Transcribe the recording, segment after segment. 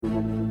Welcome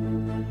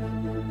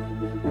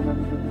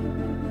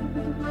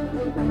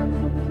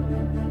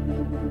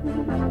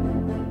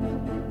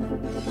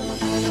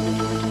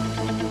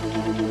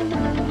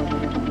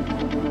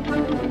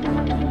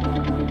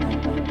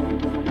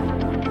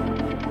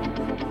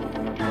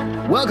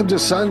to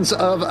Sons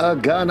of a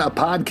Gun, a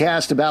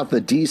podcast about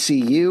the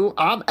DCU.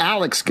 I'm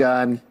Alex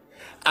Gunn.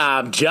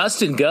 I'm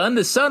Justin Gunn,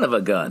 the son of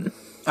a gun.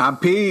 I'm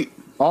Pete.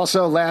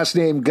 Also last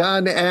name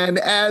Gunn, and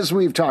as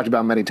we've talked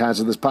about many times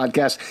on this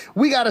podcast,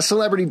 we got a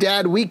celebrity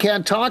dad we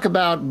can't talk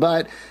about,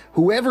 but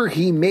whoever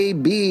he may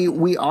be,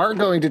 we are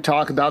going to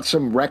talk about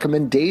some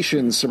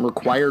recommendations, some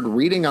required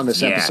reading on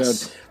this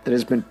episode that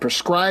has been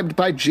prescribed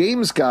by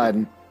James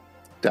Gunn. ...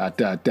 I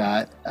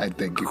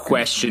think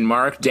question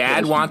mark.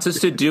 Dad wants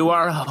us to do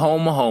our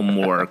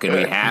homework, and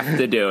we have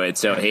to do it.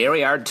 So here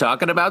we are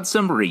talking about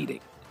some reading.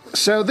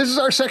 So this is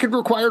our second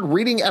required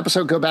reading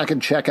episode. Go back and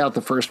check out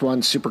the first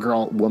one,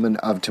 Supergirl, Woman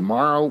of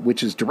Tomorrow,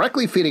 which is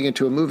directly feeding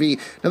into a movie.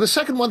 Now, the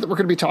second one that we're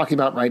going to be talking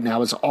about right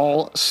now is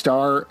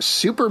All-Star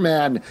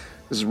Superman.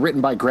 This is written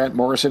by Grant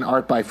Morrison,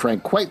 art by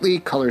Frank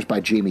Quitely, colors by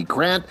Jamie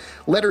Grant,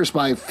 letters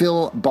by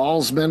Phil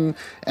Balsman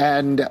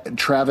and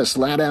Travis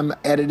Lanham,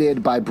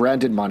 edited by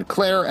Brandon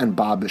Montclair and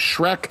Bob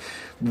Schreck.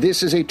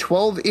 This is a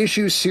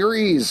 12-issue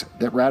series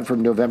that ran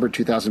from November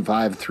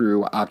 2005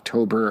 through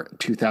October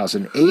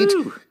 2008.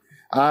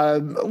 A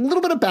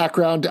little bit of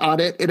background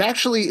on it. It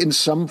actually, in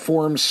some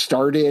form,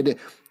 started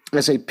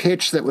as a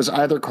pitch that was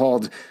either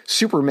called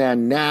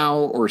Superman Now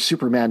or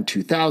Superman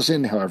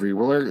 2000, however you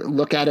will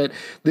look at it.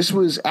 This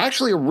was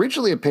actually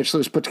originally a pitch that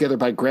was put together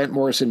by Grant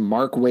Morrison,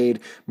 Mark Waid,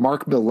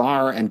 Mark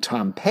Millar, and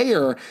Tom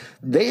Payer.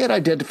 They had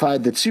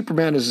identified that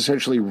Superman is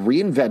essentially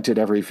reinvented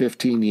every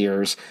 15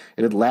 years.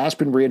 It had last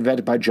been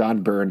reinvented by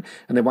John Byrne,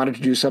 and they wanted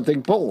to do something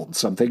bold,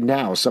 something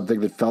now, something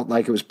that felt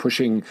like it was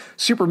pushing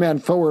Superman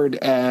forward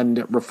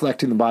and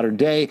reflecting the modern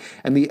day.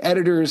 And the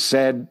editors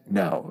said,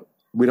 no,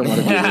 we don't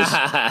want to do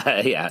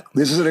this. Yeah.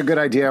 This isn't a good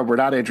idea. We're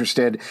not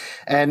interested.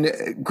 And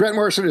Grant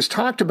Morrison has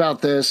talked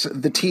about this.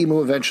 The team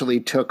who eventually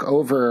took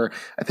over,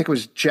 I think it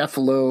was Jeff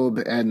Loeb,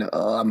 and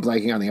I'm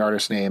blanking on the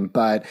artist's name,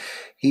 but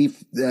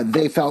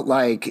they felt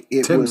like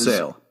it Tim was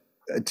Sale.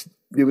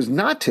 It was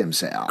not Tim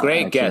Sale.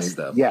 Great guess,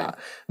 though. Yeah.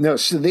 No,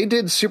 so they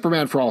did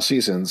Superman for All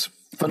Seasons.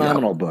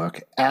 Phenomenal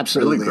book.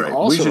 Absolutely. Really great.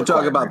 Also we should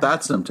talk about required.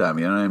 that sometime.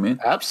 You know what I mean?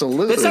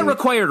 Absolutely. It's not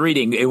required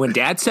reading. When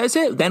Dad says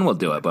it, then we'll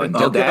do it. But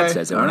until Dad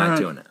says it, we're not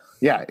doing it.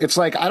 Yeah, it's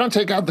like I don't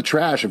take out the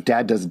trash if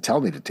Dad doesn't tell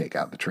me to take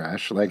out the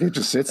trash. Like it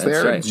just sits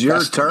there. right. It's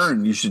your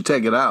turn. You should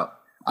take it out.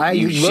 I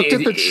looked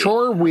at the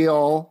chore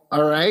wheel,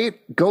 all right?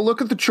 Go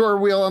look at the chore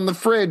wheel on the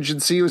fridge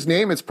and see whose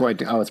name it's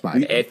pointing. Oh, it's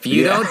mine. If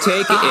you don't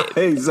take it.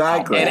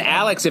 Exactly. And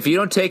Alex, if you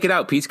don't take it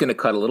out, Pete's going to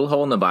cut a little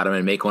hole in the bottom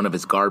and make one of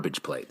his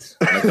garbage plates,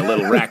 like a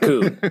little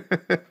raccoon.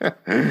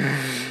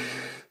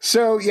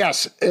 So,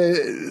 yes,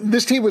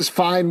 this team was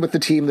fine with the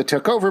team that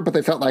took over, but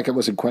they felt like it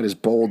wasn't quite as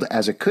bold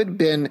as it could have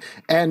been.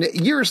 And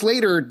years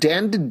later,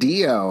 Dan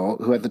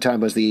DiDio, who at the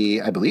time was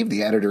I believe,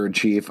 the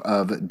editor-in-chief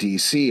of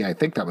DC, I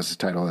think that was his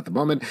title at the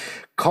moment,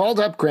 called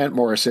up Grant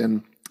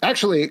Morrison,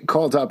 actually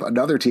called up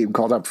another team,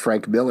 called up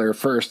Frank Miller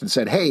first and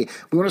said, hey,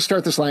 we want to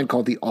start this line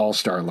called the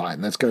All-Star line.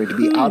 That's going to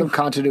be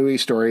out-of-continuity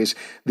stories.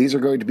 These are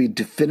going to be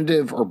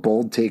definitive or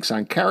bold takes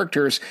on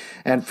characters.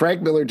 And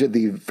Frank Miller did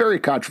the very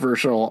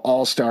controversial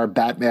All-Star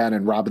Batman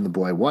and Robin the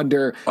Boy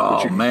Wonder.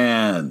 Oh,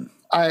 man.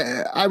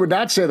 I would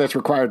not say that's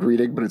required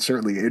reading, but it's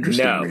certainly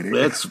interesting reading.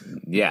 It's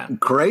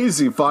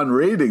crazy fun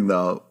reading,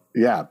 though.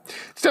 Yeah,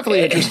 it's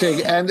definitely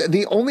interesting. And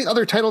the only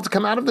other title to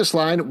come out of this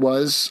line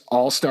was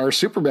All-Star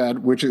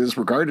Superman, which is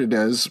regarded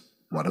as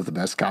one of the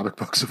best comic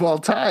books of all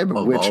time.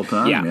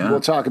 We'll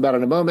talk about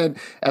in a moment.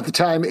 At the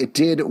time, it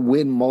did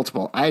win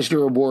multiple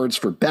Eisner Awards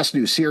for Best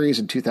New Series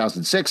in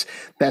 2006,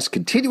 Best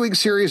Continuing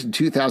Series in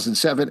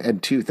 2007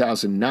 and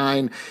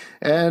 2009.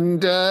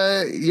 And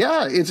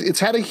it's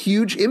had a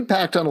huge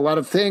impact on a lot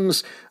of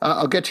things.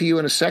 I'll get to you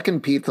in a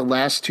second, Pete. The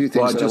last two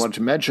things I wanted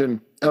to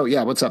mention. Oh,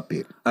 yeah. What's up,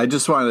 Pete? I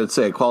just wanted to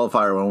say a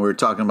qualifier when we were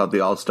talking about the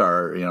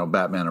All-Star,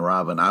 Batman and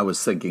Robin. I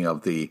was thinking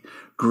of the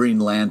Green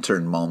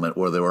Lantern moment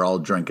where they were all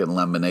drinking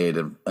lemonade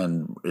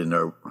and in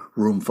a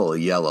room full of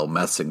yellow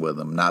messing with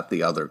them, not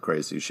the other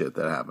crazy shit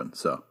that happened.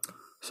 So,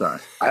 sorry.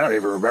 I don't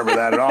even remember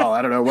that at all.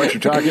 I don't know what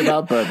you're talking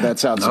about, but that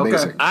sounds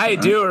amazing. I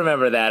do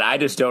remember that. I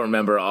just don't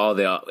remember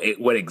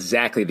what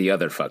exactly the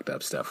other fucked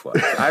up stuff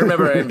was. I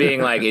remember it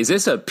being like, is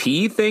this a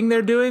P thing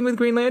they're doing with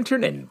Green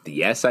Lantern? And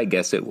yes, I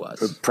guess it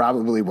was. It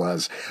probably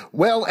was.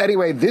 Well,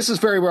 anyway, this is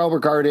very well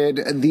regarded.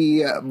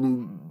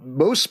 The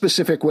most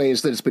specific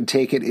ways that it's been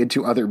taken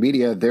into other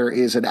media, there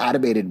is an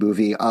animated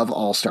movie of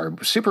All-Star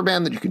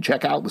Superman that you can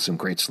check out with some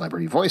great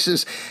celebrity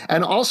voices.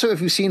 And also,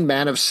 if you've seen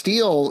Man of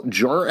Steel,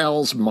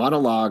 Jor-El's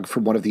monologue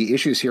from one of the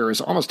issues here is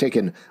almost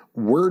taken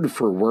word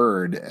for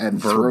word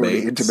and thrown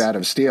into Man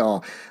of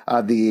Steel.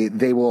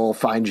 They will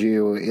find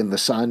you in the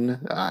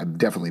sun. I'm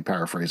definitely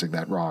paraphrasing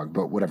that wrong,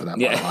 but whatever that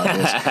monologue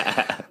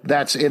is,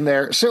 that's in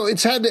there. So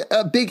it's had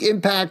a big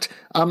impact.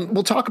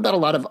 We'll talk about a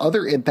lot of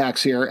other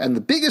impacts here, and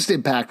the biggest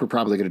impact we're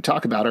probably going to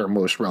talk about, or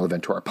most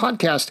relevant to our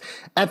podcast,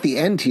 at the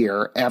end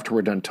here, after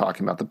we're done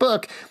talking about the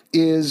book,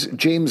 is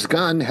James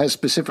Gunn has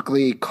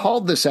specifically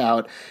called this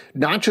out,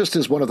 not just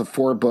as one of the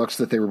 4 books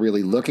that they were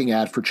really looking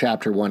at for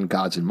Chapter 1,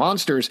 Gods and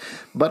Monsters,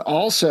 but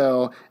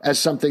also as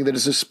something that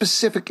is a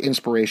specific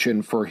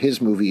inspiration for his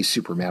movie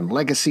Superman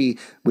Legacy,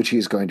 which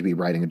he's going to be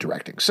writing and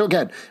directing. So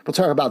again, we'll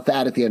talk about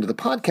that at the end of the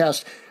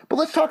podcast, but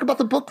let's talk about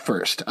the book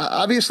first.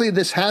 Obviously,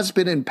 this has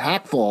been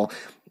impactful,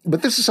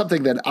 but this is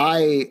something that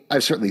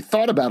I've certainly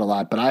thought about a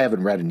lot, but I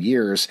haven't read in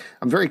years.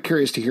 I'm very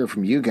curious to hear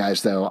from you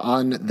guys, though,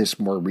 on this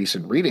more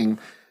recent reading.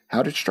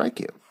 How did it strike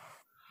you?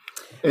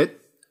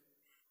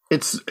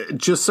 It's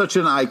just such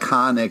an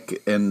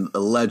iconic and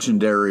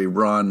legendary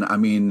run. I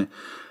mean,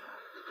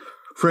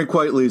 Frank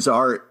Whiteley's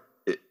art,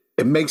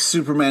 it makes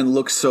Superman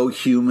look so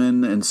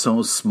human and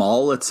so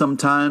small at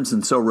sometimes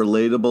and so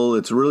relatable.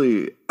 It's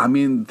really, I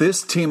mean,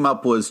 this team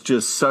up was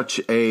just such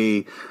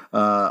a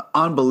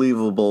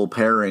unbelievable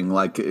pairing.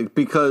 Like,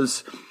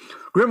 because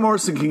Grant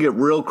Morrison can get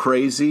real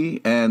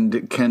crazy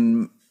and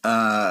can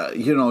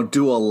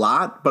do a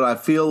lot, but I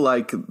feel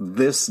like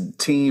this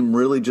team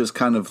really just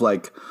kind of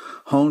like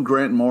honed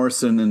Grant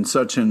Morrison in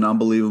such an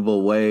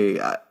unbelievable way.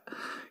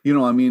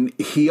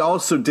 He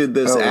also did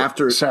this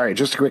after. Sorry,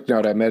 just a quick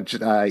note. I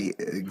mentioned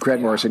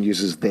Grant Morrison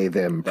uses they,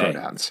 them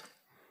pronouns.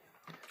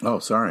 Oh,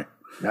 sorry.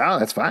 No,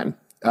 that's fine.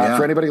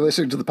 For anybody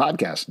listening to the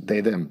podcast,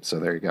 they, them. So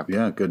there you go.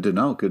 Yeah, good to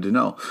know. Good to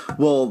know.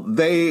 Well,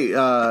 they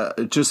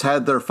just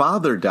had their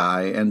father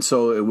die, and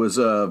so it was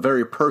a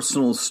very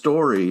personal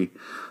story.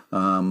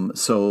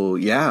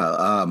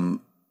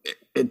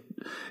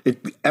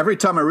 Every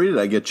time I read it,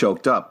 I get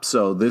choked up.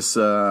 So this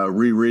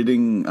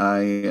rereading,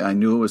 I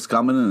knew it was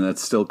coming, and I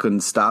still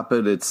couldn't stop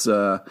it. It's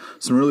some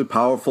really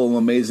powerful,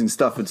 amazing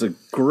stuff. It's a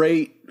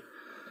great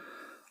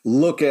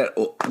look at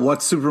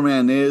what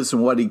Superman is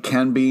and what he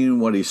can be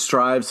and what he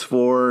strives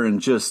for,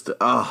 and just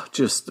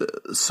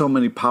so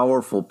many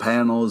powerful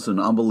panels and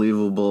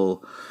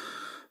unbelievable,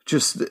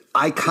 just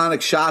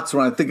iconic shots.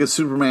 When I think of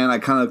Superman, I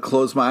kind of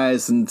close my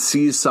eyes and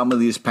see some of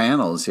these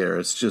panels here.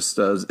 It's just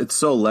it's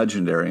so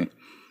legendary.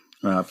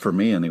 For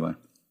me, anyway.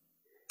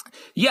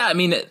 Yeah, I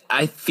mean,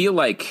 I feel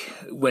like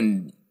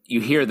when you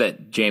hear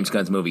that James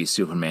Gunn's movie is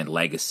Superman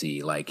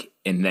Legacy, like,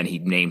 and then he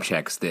name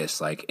checks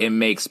this, like, it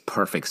makes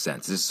perfect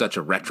sense. This is such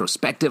a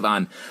retrospective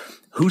on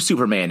who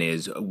Superman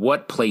is,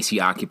 what place he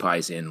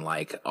occupies in,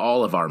 like,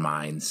 all of our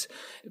minds.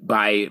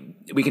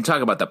 We can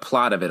talk about the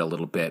plot of it a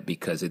little bit,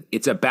 because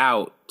it's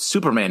about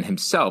Superman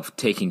himself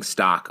taking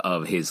stock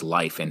of his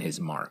life and his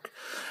mark.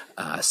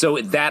 So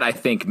that, I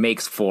think,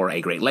 makes for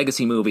a great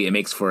legacy movie. It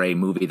makes for a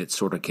movie that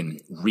sort of can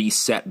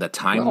reset the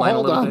timeline a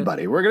little bit. Hold on,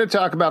 buddy. We're going to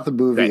talk about the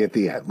movie at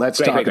the end. Let's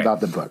talk about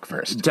the book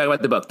first. Talk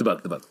about the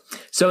book.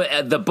 So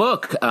the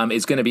book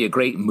is going to be a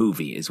great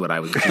movie, is what I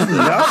was. No.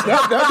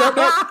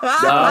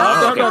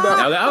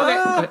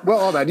 Well,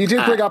 hold on. You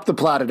did bring up the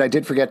plot, and I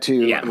did forget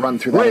to run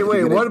through that.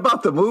 Wait. What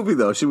about the movie,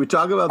 though? Should we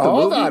talk about the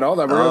movie?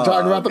 Hold on. We're going to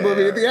talk about the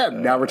movie at the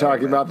end. Now we're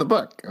talking about the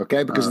book,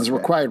 okay? Because it's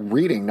required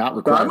reading, not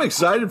required. Well, I'm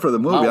excited for the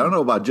movie. I don't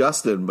know about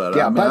Justin, but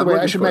by the way,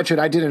 I should mention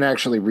I didn't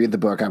actually read the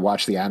book. I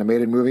watched the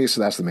animated movie, so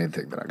that's the main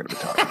thing that I'm going to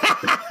be talking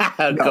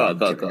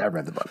about. Cool. I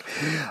read the book.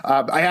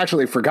 I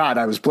actually forgot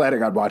I was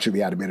planning on watching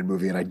the animated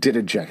movie, and I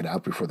didn't check it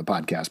out before the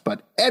podcast.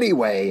 But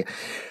anyway,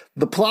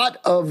 the plot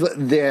of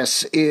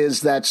this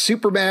is that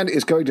Superman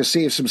is going to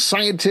save some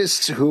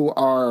scientists who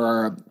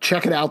are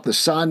checking out the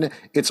sun.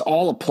 It's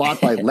all a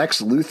plot by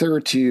Lex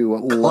Luthor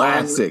to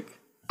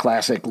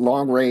classic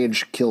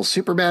long-range kill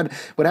Superman.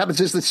 What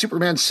happens is that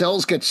Superman's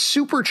cells get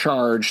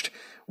supercharged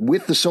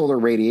with the solar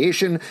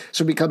radiation,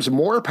 so becomes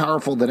more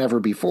powerful than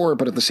ever before,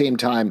 but at the same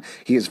time,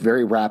 he is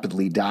very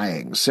rapidly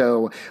dying.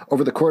 So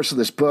over the course of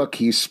this book,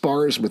 he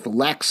spars with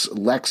Lex.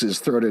 Lex is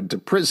thrown into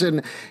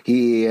prison.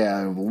 He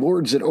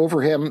lords it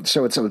over him,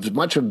 so it's as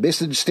much a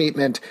message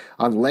statement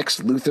on Lex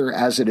Luthor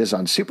as it is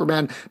on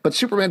Superman, but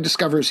Superman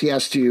discovers he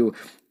has to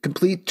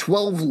complete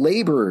 12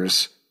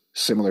 labors,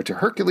 similar to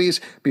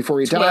Hercules, before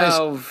he dies.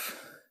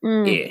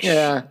 12-ish.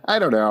 Yeah, I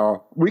don't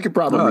know. We could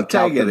probably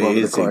take it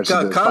easy.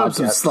 Cut him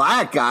some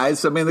slack,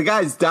 guys. I mean, the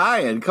guy's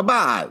dying. Come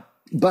on.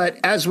 But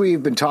as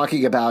we've been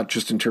talking about,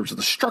 just in terms of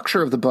the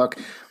structure of the book,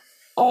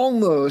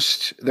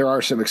 there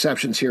are some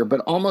exceptions here,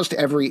 but almost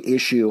every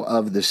issue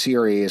of the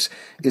series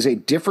is a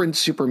different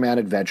Superman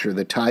adventure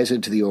that ties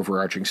into the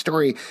overarching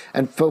story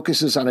and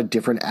focuses on a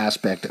different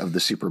aspect of the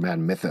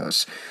Superman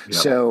mythos. Yep.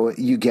 So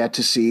you get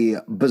to see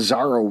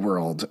Bizarro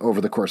World over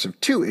the course of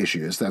 2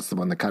 issues. That's the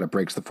one that kind of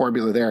breaks the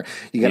formula there.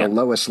 You get a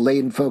Lois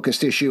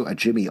Lane-focused issue, a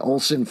Jimmy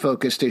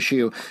Olsen-focused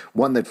issue,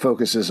 one that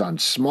focuses on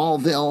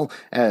Smallville,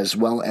 as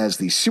well as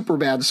the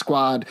Superman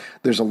Squad.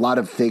 There's a lot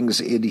of things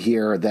in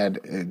here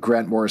that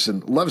Grant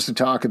Morrison loves to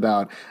talk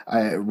about.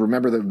 I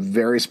remember them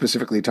very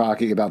specifically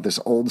talking about this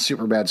old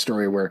Superman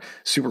story where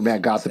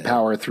Superman got the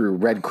power through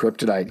red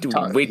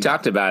kryptonite. We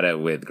talked about it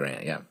with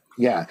Grant, yeah.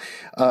 Yeah,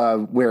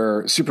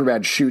 where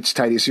Superman shoots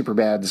tiny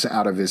Supermans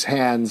out of his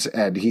hands,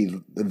 and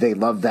they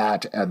love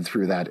that and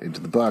threw that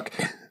into the book.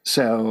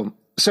 So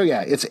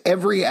yeah, it's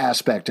every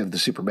aspect of the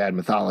Superman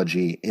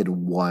mythology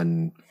in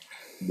one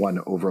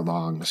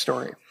overlong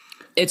story.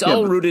 It's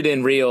all rooted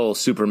in real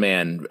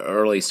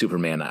early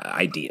Superman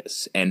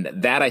ideas. And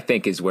that, I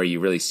think, is where you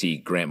really see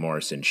Grant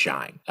Morrison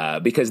shine.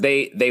 Because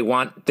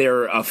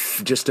they're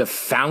just a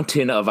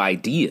fountain of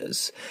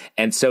ideas.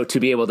 And so to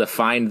be able to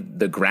find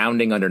the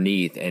grounding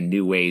underneath and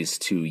new ways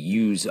to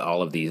use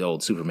all of these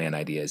old Superman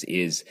ideas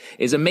is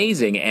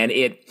amazing. And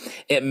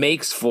it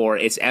makes for,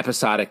 its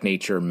episodic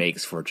nature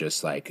makes for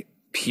just like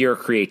pure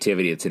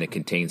creativity that's in a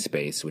contained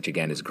space, which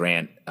again is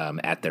Grant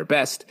at their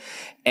best.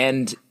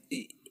 And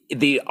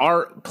the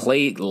art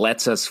play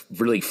lets us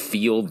really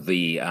feel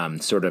the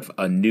sort of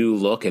a new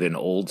look at an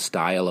old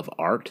style of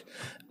art.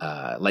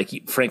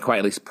 Like Frank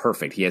Quitely's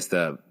perfect. He has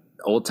the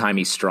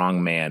old-timey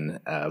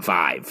strongman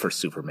vibe for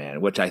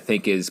Superman, which I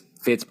think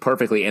fits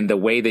perfectly. And the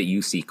way that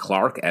you see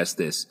Clark as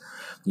this,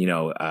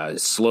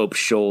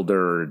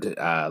 slope-shouldered,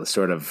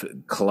 sort of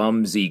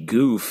clumsy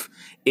goof,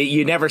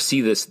 you never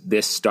see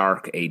this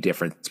stark a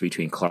difference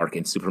between Clark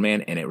and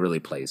Superman, and it really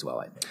plays well,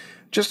 I think.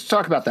 Just to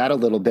talk about that a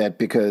little bit,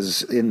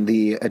 because in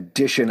the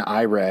edition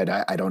I read,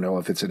 I don't know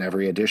if it's in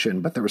every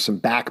edition, but there was some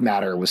back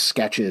matter with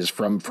sketches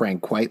from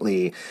Frank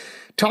Quitely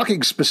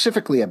talking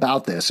specifically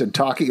about this and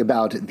talking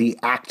about the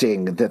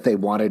acting that they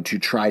wanted to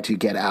try to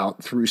get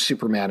out through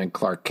Superman and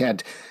Clark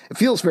Kent. It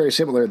feels very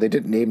similar. They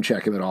didn't name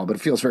check him at all, but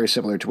it feels very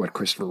similar to what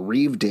Christopher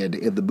Reeve did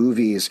in the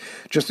movies,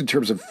 just in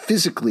terms of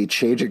physically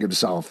changing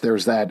himself.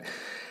 There's that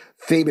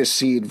famous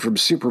scene from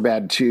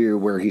Superman 2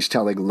 where he's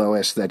telling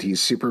Lois that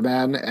he's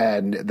Superman,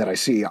 and that I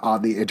see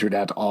on the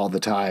internet all the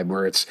time,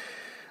 where it's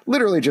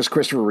literally just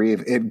Christopher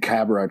Reeve in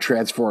camera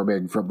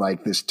transforming from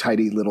like this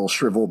tiny little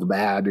shriveled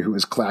man who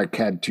is Clark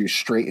Kent to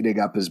straightening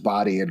up his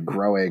body and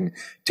growing,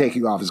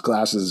 taking off his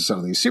glasses and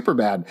suddenly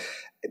Superman.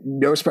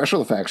 No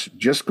special effects,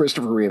 just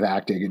Christopher Reeve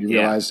acting, and you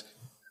realize,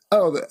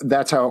 oh,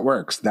 that's how it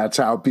works. That's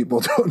how people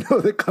don't know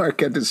that Clark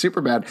Kent is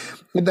Superman.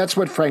 And that's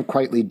what Frank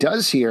Quitely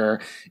does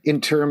here in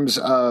terms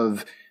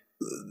of,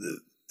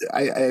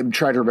 I'm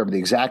trying to remember the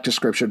exact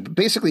description, but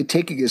basically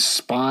taking his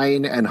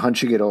spine and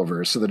hunching it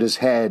over so that his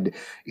head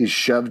is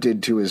shoved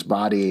into his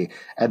body,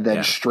 and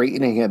then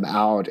straightening him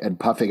out and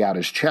puffing out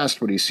his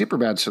chest when he's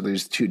Superman. So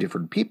there's two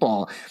different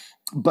people.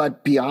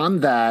 But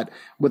beyond that,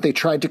 what they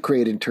tried to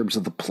create in terms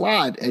of the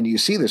plot, and you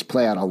see this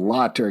play out a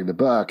lot during the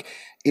book,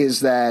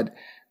 is that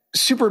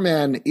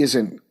Superman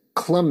isn't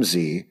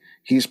clumsy.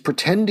 He's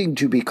pretending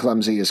to be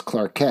clumsy as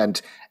Clark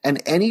Kent.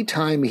 And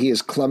anytime he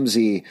is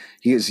clumsy,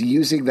 he is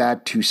using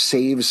that to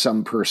save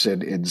some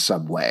person in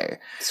some way.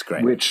 That's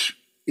great. Which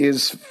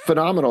is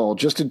phenomenal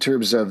just in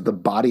terms of the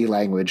body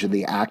language and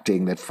the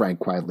acting that Frank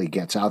Quitely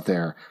gets out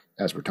there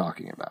as we're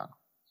talking about.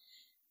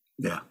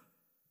 Yeah.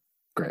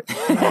 Great.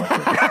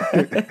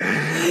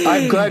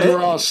 I'm glad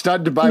we're all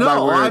stunned by my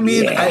word. I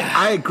mean,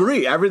 I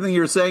agree. Everything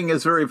you're saying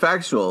is very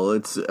factual.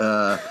 It's, it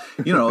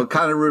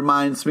kind of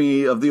reminds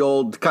me of the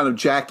old kind of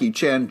Jackie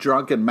Chan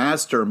drunken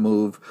master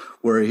move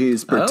where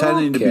he's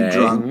pretending to be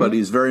drunk, but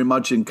he's very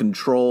much in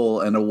control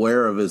and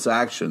aware of his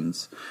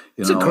actions.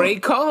 It's a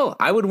great call.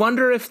 I would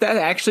wonder if that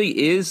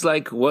actually is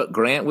like what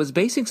Grant was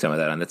basing some of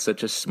that on. That's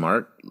such a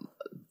smart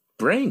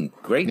brain.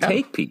 Great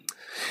take, Pete.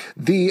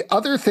 The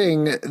other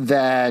thing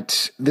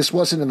that this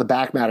wasn't in the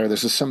back matter,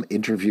 this is some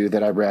interview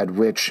that I read,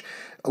 which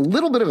a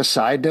little bit of a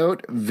side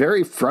note,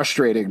 very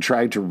frustrating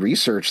trying to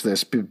research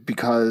this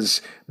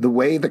because the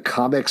way the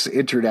comics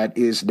internet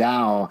is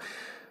now,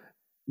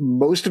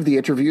 most of the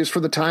interviews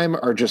for the time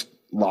are just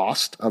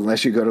lost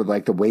unless you go to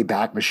like the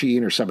Wayback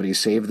Machine or somebody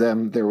saved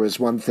them. There was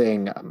one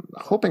thing, I'm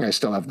hoping I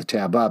still have the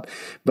tab up,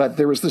 but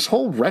there was this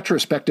whole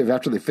retrospective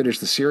after they finished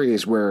the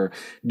series where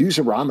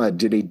Newsarama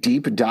did a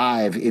deep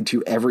dive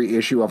into every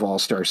issue of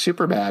All-Star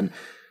Superman.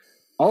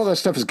 All of that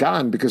stuff is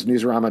gone because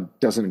Newsarama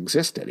doesn't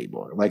exist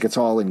anymore. Like it's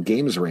all in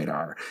Games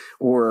Radar,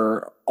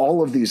 or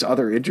all of these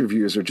other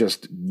interviews are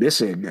just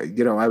missing.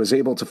 I was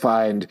able to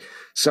find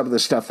some of the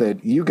stuff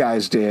that you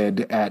guys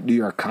did at New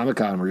York Comic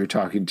Con where you're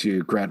talking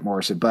to Grant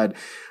Morrison, but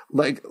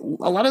like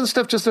a lot of the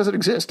stuff just doesn't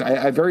exist.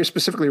 I very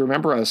specifically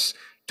remember us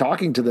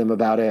talking to them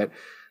about it,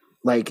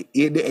 like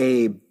in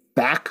a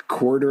back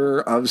quarter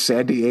of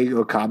San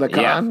Diego Comic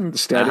Con,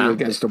 standing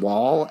against a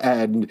wall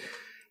and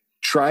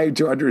trying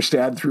to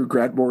understand through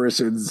Grant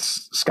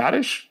Morrison's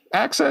Scottish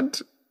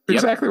accent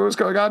exactly what was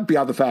going on,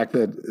 beyond the fact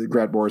that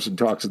Grant Morrison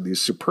talks in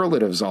these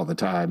superlatives all the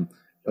time.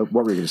 What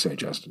were you going to say,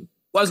 Justin?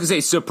 Well, I was going to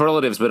say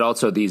superlatives, but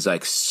also these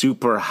like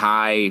super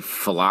high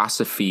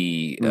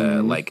philosophy,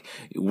 like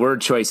word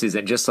choices,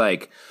 and just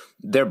like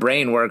their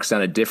brain works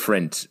on a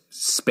different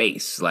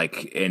space.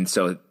 Like, and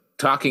so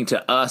talking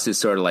to us is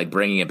sort of like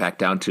bringing it back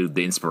down to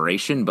the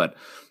inspiration, but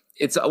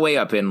it's way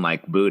up in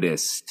like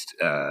Buddhist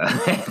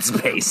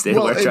space. That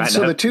Well, we're trying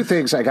so to. the two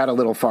things I got a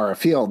little far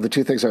afield. The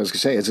two things I was going to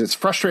say is it's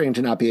frustrating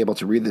to not be able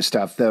to read this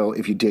stuff, though.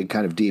 If you dig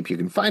kind of deep, you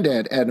can find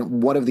it.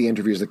 And one of the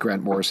interviews that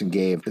Grant Morrison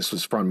gave, this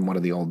was from one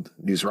of the old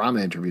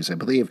Newsarama interviews, I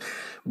believe,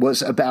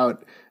 was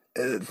about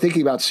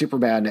thinking about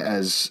Superman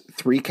as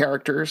three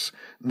characters.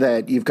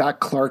 That you've got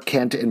Clark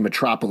Kent in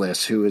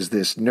Metropolis, who is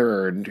this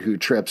nerd who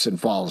trips and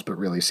falls but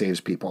really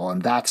saves people,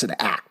 and that's an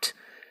act.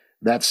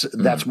 That's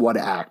one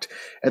act.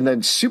 And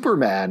then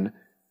Superman,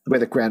 the way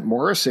that Grant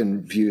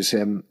Morrison views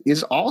him,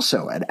 is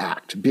also an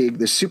act, being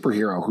the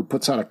superhero who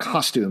puts on a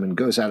costume and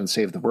goes out and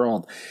saves the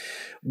world.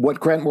 What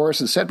Grant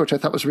Morrison said, which I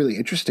thought was really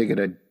interesting, and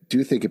I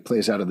do think it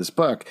plays out in this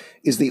book,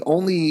 is the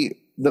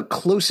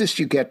closest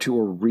you get to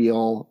a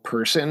real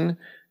person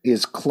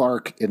is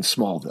Clark in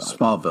Smallville.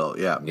 Smallville,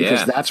 yeah.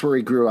 Because that's where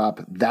he grew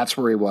up. That's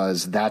where he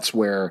was. That's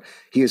where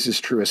he is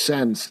his truest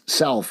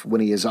self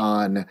when he is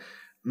on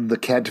the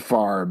Kent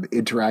farm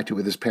interacting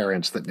with his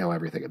parents that know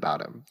everything about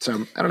him.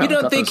 So I don't know.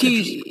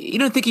 You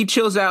don't think he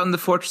chills out in the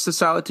Fortress of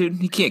Solitude?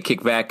 He can't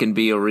kick back and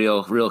be a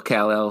real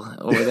Kal-El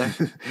over there.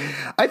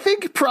 I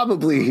think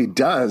probably he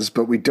does,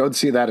 but we don't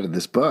see that in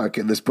this book.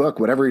 In this book,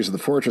 whenever he's in the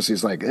fortress,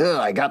 he's like,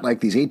 I got like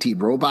these 18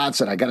 robots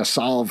and I got to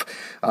solve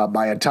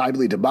my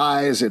untimely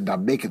demise, and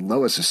I'm making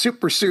Lois a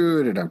super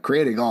suit and I'm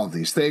creating all of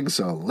these things.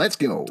 So let's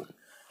go.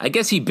 I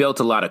guess he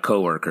built a lot of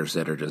coworkers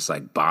that are just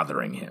like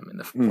bothering him in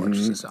the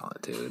Fortress of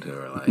Solitude, who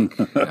are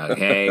like,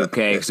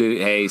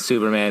 hey,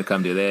 Superman,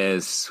 come do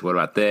this. What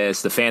about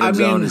this? The Phantom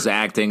Zone is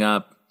acting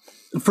up.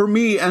 For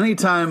me,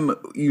 anytime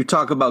you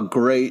talk about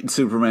great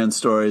Superman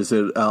stories,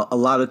 it a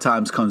lot of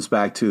times comes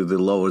back to the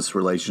Lois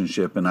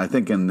relationship. And I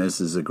think in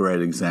this is a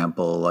great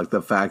example, like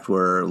the fact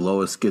where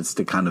Lois gets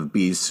to kind of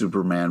be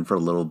Superman for a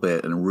little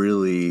bit and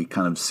really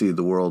kind of see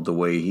the world the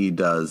way he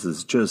does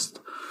is just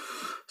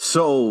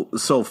so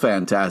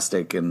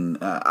fantastic. And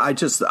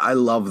I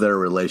love their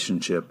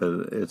relationship.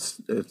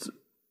 It's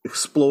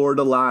explored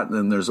a lot,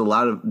 and there's a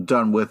lot of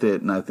done with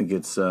it. And I think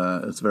it's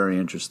very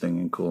interesting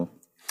and cool.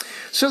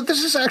 So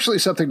this is actually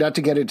something, not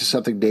to get into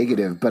something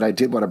negative, but I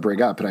did want to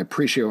bring up, and I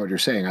appreciate what you're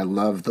saying. I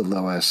love the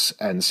Lois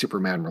and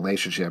Superman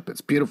relationship.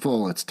 It's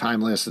beautiful. It's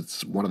timeless.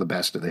 It's one of the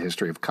best in the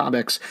history of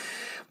comics.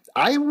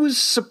 I was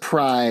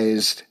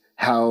surprised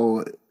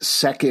how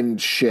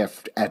second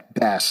shift at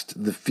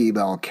best the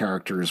female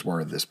characters were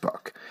in this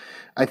book.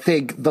 I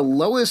think the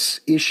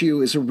Lois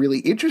issue is a really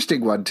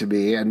interesting one to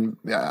me, and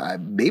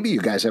maybe you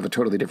guys have a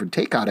totally different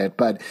take on it,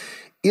 but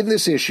in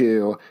this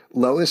issue,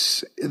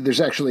 Lois,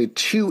 there's actually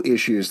two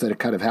issues that it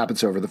kind of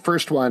happens over. The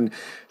first one,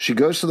 she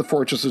goes to the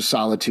Fortress of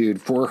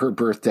Solitude for her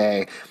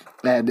birthday,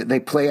 and they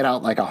play it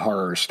out like a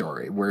horror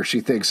story where she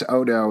thinks,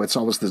 oh no, it's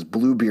almost this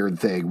Bluebeard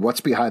thing. What's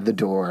behind the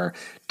door?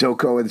 Don't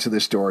go into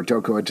this door.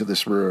 Don't go into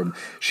this room.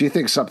 She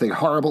thinks something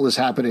horrible is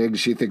happening.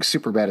 She thinks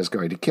Superman is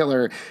going to kill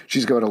her.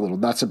 She's going a little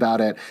nuts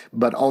about it.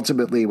 But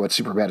ultimately what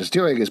Superman is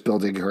doing is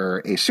building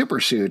her a super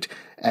suit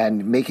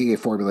and making a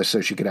formula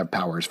so she can have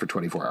powers for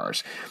 24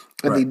 hours.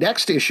 And the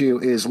next issue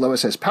is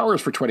Lois has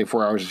powers for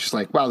 24 hours. She's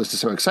like, wow, this is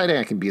so exciting.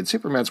 I can be in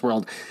Superman's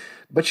world.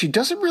 But she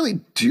doesn't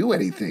really do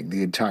anything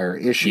the entire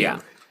issue.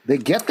 Yeah. They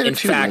get there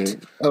too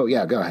late. Oh,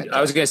 yeah, go ahead.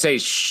 I was going to say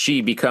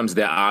she becomes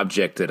the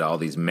object that all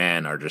these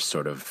men are just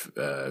sort of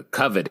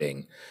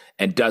coveting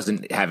and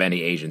doesn't have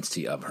any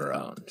agency of her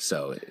own.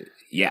 So,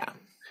 yeah.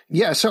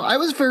 Yeah, so I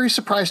was very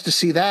surprised to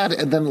see that.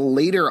 And then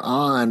later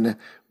on,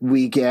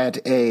 we get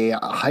a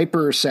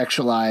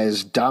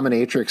hyper-sexualized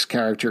dominatrix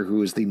character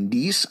who is the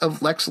niece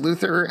of Lex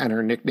Luthor, and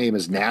her nickname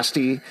is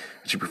Nasty.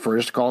 She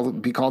prefers to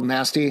be called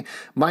Nasty.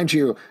 Mind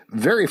you,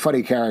 very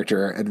funny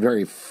character and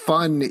very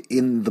fun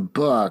in the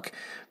book.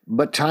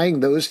 But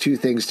tying those two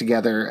things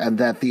together, and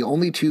that the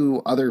only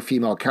two other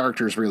female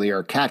characters really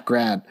are Cat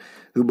Grant,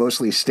 who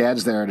mostly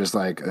stands there and is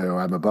like, oh,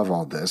 I'm above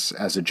all this,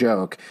 as a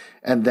joke,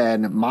 and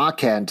then Ma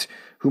Kent,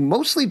 who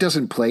mostly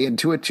doesn't play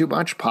into it too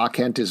much. Pa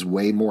Kent is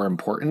way more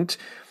important.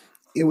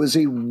 It was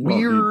a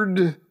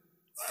weird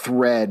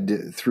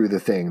thread through the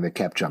thing that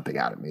kept jumping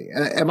out at me.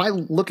 Am I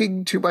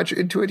looking too much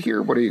into it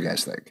here? What do you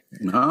guys think?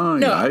 No.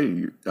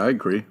 I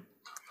agree.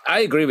 I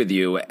agree with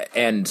you.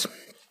 And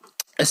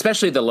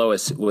especially the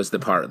Lois was the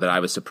part that I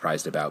was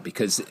surprised about,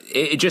 because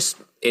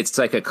it's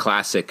like a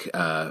classic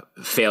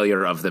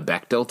failure of the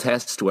Bechdel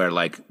test, where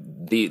like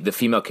the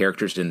female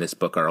characters in this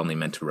book are only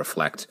meant to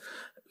reflect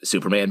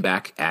Superman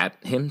back at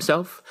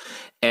himself.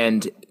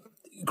 And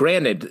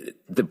granted,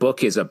 the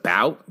book is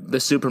about the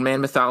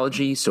Superman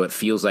mythology, so it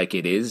feels like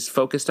it is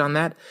focused on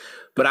that.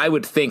 But I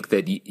would think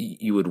that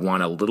you would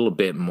want a little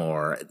bit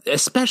more,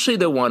 especially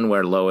the one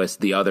where Lois,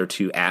 the other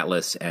two,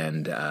 Atlas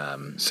and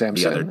Samson,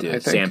 the other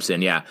dude,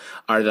 Samson,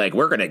 are like,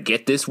 we're going to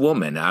get this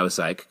woman. I was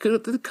like,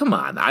 come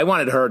on. I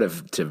wanted her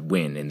to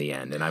win in the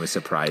end, and I was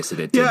surprised that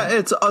it didn't. Yeah,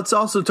 it's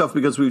also tough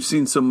because we've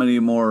seen so many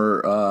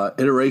more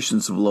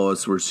iterations of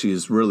Lois where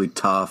she's really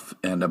tough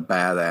and a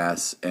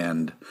badass,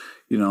 and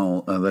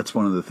that's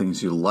one of the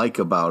things you like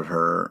about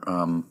her.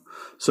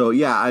 So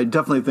yeah, I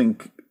definitely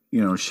think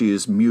she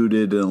is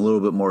muted and a little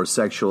bit more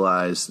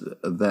sexualized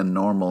than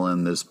normal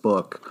in this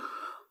book.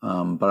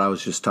 But I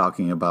was just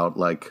talking about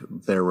like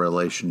their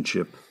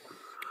relationship.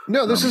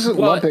 No, this isn't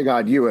lumping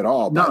on you at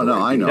all. No,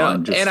 I know.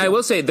 No, and I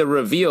will say the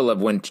reveal of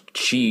when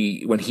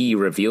he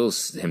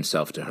reveals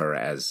himself to her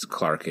as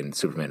Clark and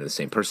Superman are the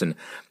same person,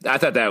 I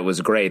thought that was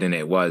great, and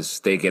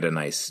they get a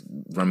nice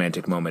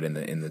romantic moment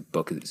in the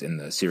book, in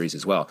the series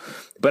as well.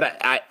 But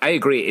I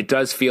agree, it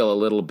does feel a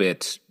little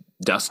bit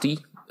dusty.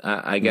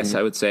 I guess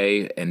I would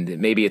say, and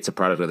maybe it's a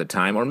product of the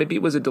time, or maybe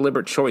it was a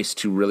deliberate choice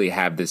to really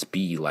have this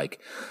be like,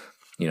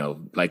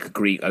 like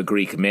a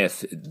Greek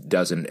myth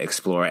doesn't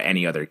explore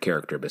any other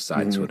character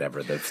besides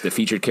whatever the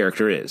featured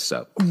character is.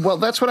 So, well,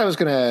 that's what I was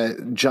going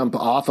to jump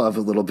off of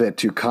a little bit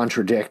to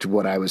contradict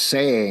what I was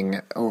saying,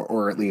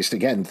 or at least,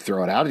 again,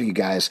 throw it out at you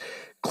guys.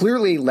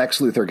 Clearly, Lex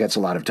Luthor gets a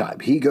lot of time.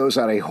 He goes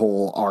on a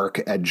whole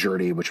arc and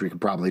journey, which we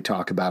could probably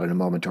talk about in a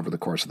moment over the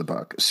course of the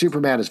book.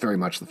 Superman is very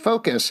much the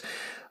focus.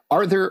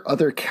 Are there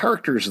other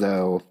characters,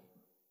 though,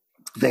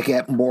 that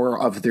get more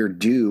of their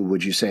due,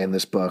 would you say, in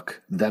this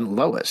book than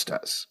Lois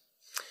does?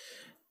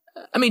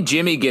 I mean,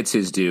 Jimmy gets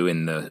his due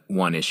in the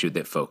one issue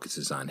that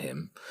focuses on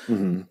him.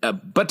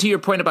 But to your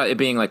point about it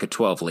being like a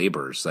 12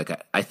 Labors, like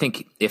I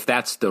think if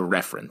that's the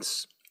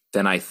reference,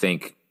 then I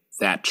think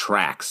that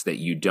tracks that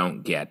you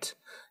don't get.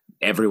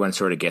 Everyone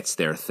sort of gets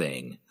their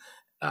thing.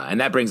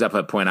 And that brings up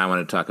a point I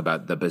want to talk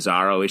about. The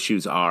Bizarro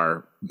issues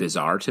are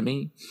bizarre to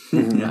me.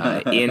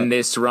 In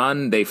this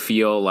run, they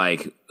feel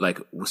like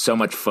so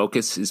much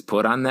focus is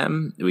put on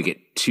them. We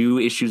get 2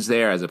 issues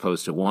there as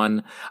opposed to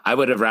 1. I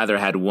would have rather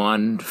had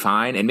 1,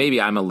 fine. And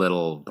maybe I'm a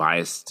little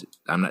biased.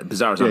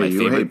 Bizarro's not my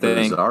favorite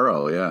thing.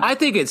 Bizarro, yeah. I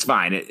think it's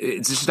fine.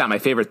 It's just not my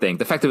favorite thing.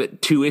 The fact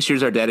that 2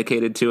 issues are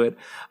dedicated to it,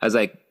 I was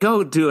like,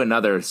 go do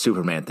another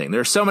Superman thing. There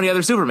are so many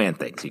other Superman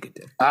things you could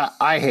do.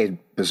 I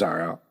hate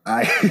Bizarro.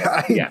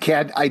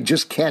 I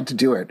just can't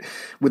do it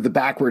with the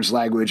backwards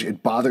language.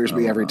 It bothers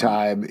me every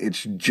time.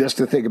 It's just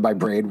a thing in my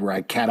brain where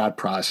I cannot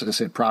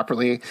process it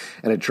properly,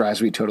 and it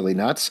drives me totally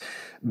nuts.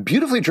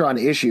 Beautifully drawn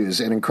issues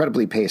and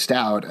incredibly paced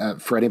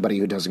out for anybody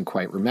who doesn't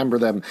quite remember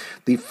them.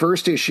 The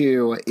first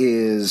issue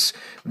is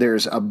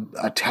there's a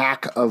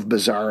attack of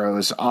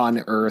Bizarros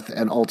on Earth,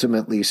 and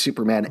ultimately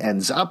Superman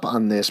ends up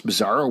on this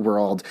Bizarro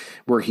world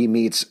where he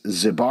meets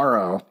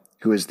Zibaro,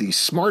 who is the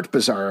smart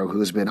Bizarro who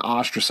has been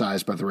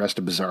ostracized by the rest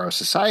of Bizarro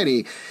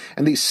society.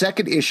 And the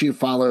second issue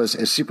follows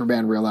as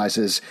Superman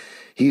realizes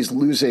he's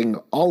losing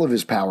all of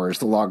his powers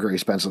the longer he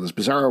spends on this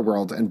Bizarro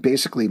world, and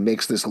basically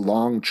makes this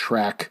long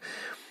trek.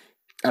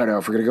 I don't know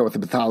if we're going to go with the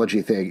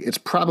mythology thing. It's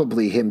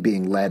probably him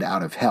being led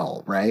out of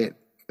hell, right?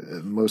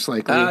 Most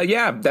likely.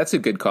 Yeah, that's a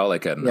good call,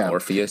 like an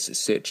Orpheus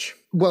sitch.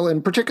 Well,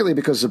 and particularly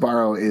because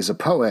Zibaro is a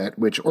poet,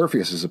 which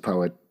Orpheus is a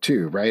poet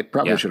too, right?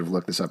 Probably should have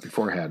looked this up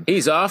beforehand.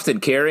 He's often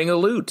carrying a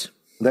lute.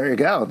 There you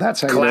go.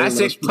 That's how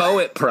classic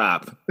poet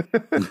prop.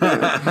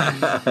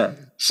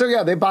 So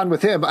yeah, they bond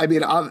with him. I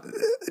mean,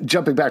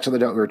 jumping back to the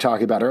note we were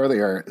talking about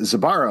earlier,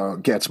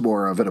 Zibaro gets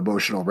more of an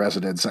emotional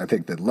resonance, I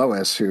think, than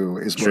Lois, who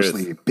is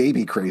mostly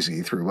baby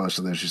crazy through most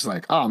of this. She's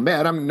like, oh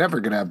man, I'm never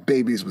going to have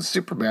babies with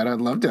Superman.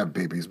 I'd love to have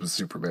babies with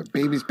Superman.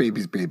 Babies,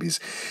 babies, babies.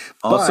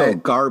 Also,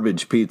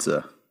 garbage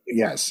pizza.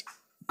 Yes.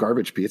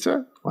 Garbage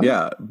pizza? What?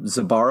 Yeah.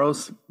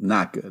 Zabaro's,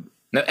 not good.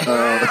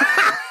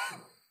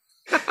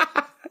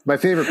 My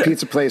favorite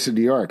pizza place in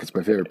New York. It's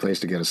my favorite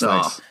place to get a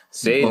slice. Oh,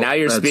 see, now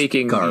you're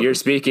speaking. Garbage. You're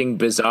speaking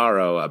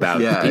Bizarro about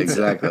pizza.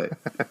 Exactly.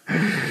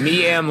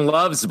 Miam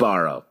loves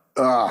Bizarro.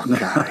 Oh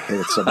God, I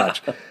hate it so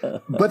much.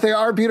 But they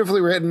are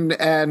beautifully written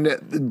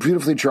and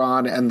beautifully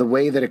drawn, and the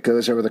way that it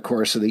goes over the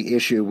course of the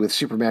issue, with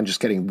Superman just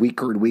getting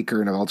weaker and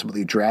weaker, and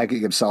ultimately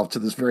dragging himself to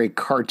this very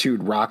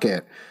cartoon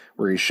rocket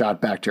where he's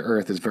shot back to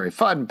Earth, is very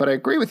fun. But I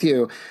agree with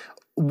you.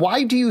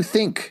 Why do you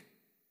think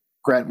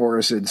Grant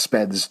Morrison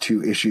spends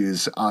 2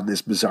 issues on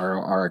this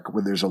Bizarro arc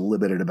when there's a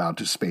limited amount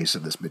of space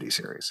in this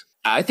miniseries?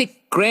 I think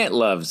Grant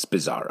loves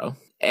Bizarro.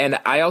 And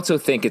I also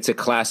think it's a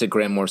classic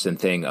Grant Morrison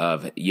thing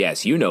of,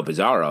 yes, you know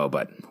Bizarro,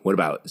 but what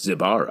about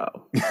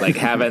Zibaro? Like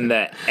having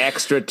the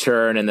extra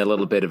turn and a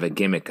little bit of a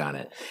gimmick on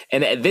it.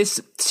 And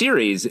this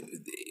series,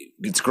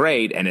 it's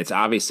great, and it's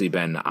obviously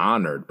been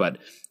honored, but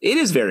it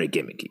is very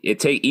gimmicky.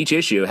 Each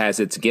issue has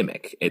its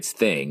gimmick, its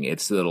thing,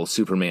 its little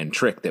Superman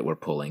trick that we're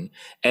pulling,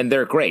 and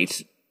they're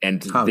great. And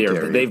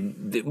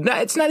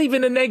it's not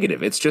even a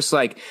negative. It's just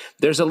like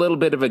there's a little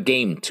bit of a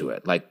game to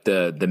it, like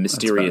the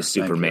mysterious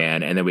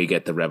Superman, and then we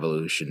get the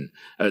revelation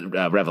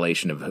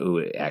of who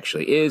it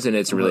actually is, and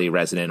it's really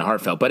resonant and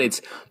heartfelt. But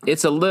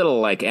it's a little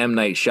like M.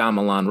 Night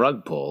Shyamalan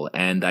rug pull,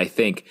 and I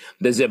think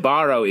the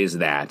Zibaro is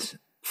that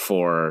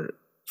for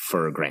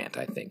Grant,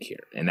 I think,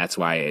 here, and that's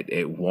why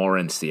it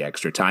warrants the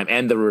extra time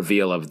and the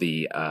reveal of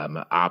the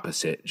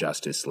opposite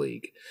Justice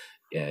League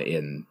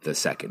in the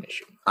second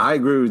issue. I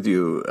agree with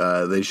you.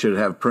 They should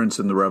have Prince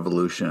and the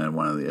Revolution in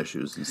one of the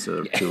issues instead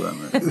of 2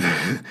 on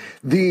it.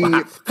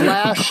 The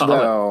Flash,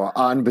 though,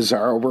 on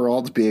Bizarro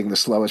World being the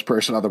slowest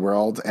person on the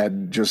world,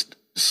 and just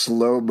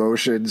slow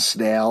motion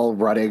snail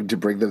running to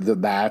bring them the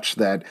match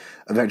that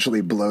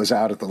eventually blows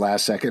out at the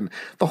last second.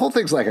 The whole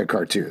thing's like a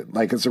cartoon.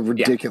 Like, it's a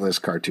ridiculous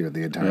cartoon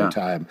the entire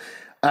time.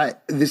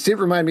 This did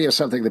remind me of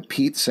something that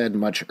Pete said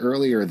much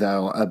earlier,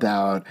 though,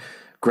 about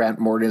Grant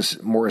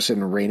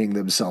Morrison reining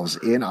themselves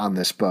in on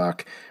this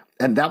book.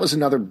 And that was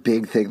another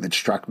big thing that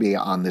struck me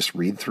on this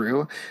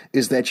read-through,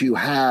 is that you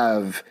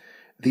have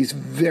these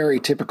very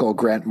typical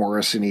Grant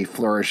Morrison-y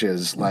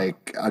flourishes,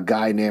 like a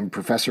guy named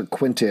Professor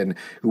Quinton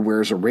who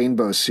wears a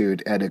rainbow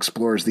suit and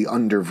explores the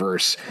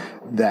underverse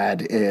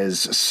that is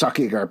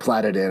sucking our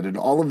planet in, and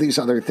all of these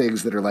other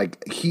things that are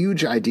like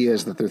huge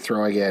ideas that they're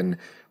throwing in,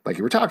 like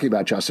you were talking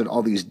about, Justin,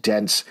 all these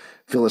dense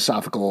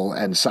philosophical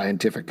and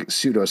scientific,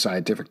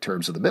 pseudoscientific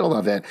terms in the middle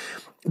of it.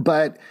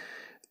 But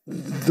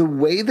the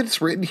way that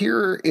it's written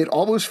here, it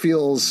almost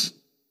feels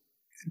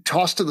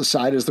tossed to the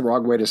side is the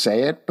wrong way to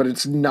say it, but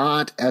it's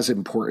not as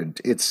important.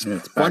 It's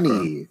funny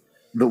background.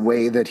 The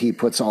way that he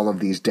puts all of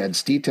these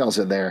dense details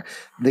in there.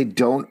 They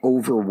don't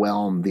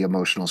overwhelm the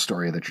emotional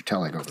story that you're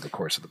telling over the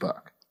course of the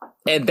book.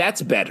 And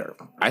that's better.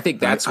 I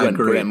think that's when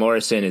Grant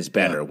Morrison is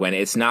better, when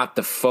it's not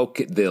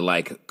the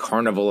like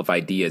carnival of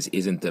ideas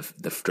isn't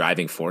the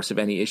driving force of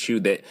any issue.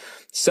 That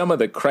some of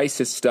the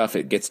crisis stuff,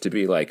 it gets to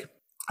be like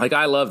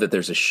I love that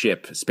there's a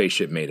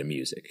spaceship made of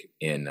music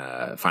in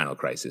Final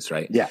Crisis,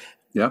 right? Yeah.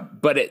 Yeah,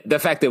 but the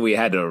fact that we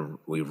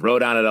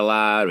wrote on it a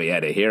lot, we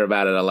had to hear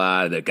about it a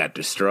lot, that got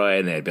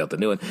destroyed, and they built a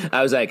new one.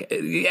 I was like,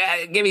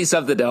 yeah, give me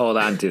something to hold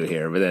on to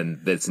here, but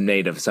then that's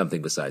native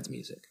something besides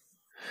music.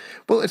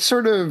 Well, it's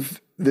sort of,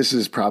 this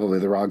is probably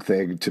the wrong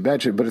thing to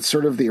mention, but it's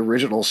sort of the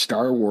original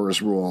Star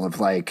Wars rule of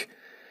like,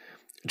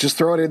 just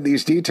throw it in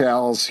these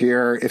details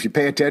here. If you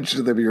pay attention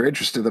to them, you're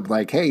interested in them.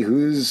 Like, hey,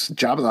 who's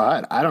Jabba the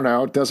Hutt? I don't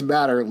know. It doesn't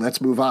matter.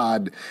 Let's move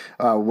on.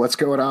 What's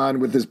going on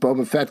with this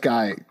Boba Fett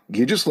guy?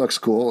 He just looks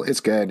cool. It's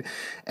good.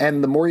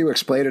 And the more you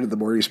explain it and the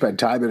more you spend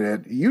time in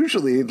it,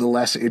 usually the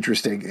less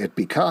interesting it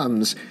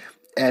becomes.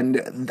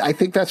 And I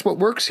think that's what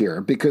works here,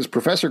 because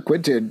Professor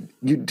Quinton,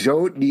 you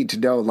don't need to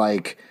know,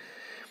 like,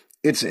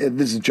 this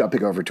is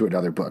jumping over to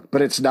another book,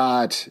 but it's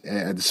not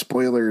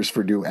spoilers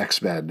for new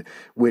X-Men,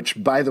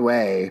 which, by the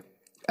way,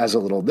 as a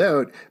little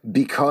note,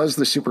 because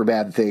the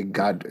Superman thing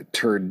got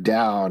turned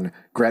down,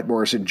 Grant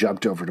Morrison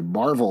jumped over to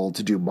Marvel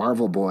to do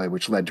Marvel Boy,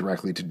 which led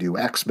directly to New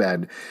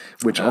X-Men,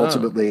 which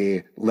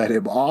ultimately led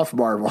him off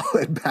Marvel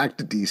and back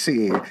to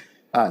DC.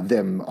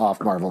 Them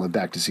off Marvel and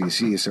back to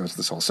DC, so it's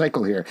this whole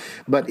cycle here.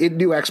 But in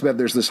New X-Men,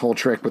 there's this whole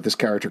trick with this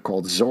character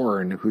called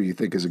Zorn, who you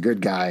think is a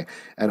good guy,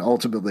 and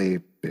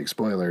ultimately, big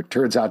spoiler,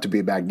 turns out to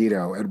be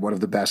Magneto, and one of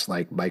the best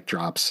like mic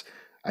drops,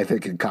 I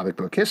think, in comic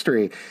book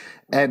history.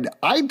 And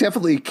I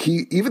definitely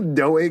even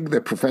knowing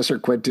that Professor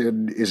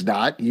Quinton is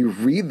not, you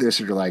read this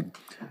and you're like,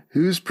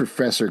 who's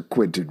Professor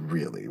Quinton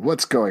really?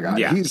 What's going on?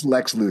 Yeah. He's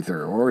Lex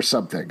Luthor or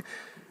something.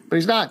 But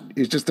he's not.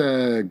 He's just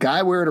a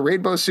guy wearing a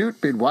rainbow suit,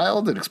 being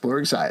wild and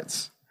exploring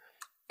science.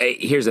 Hey,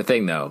 here's the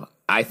thing, though.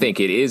 I think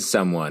it is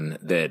someone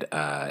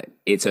that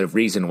it's a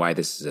reason why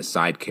this is a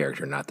side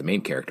character, not the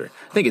main character.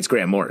 I think it's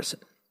Grant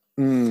Morrison.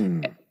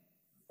 And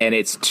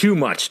it's too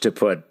much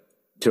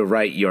to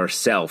write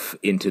yourself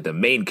into the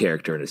main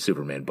character in a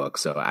Superman book.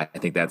 So I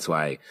think that's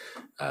why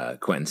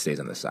Quentin stays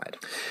on the side.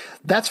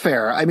 That's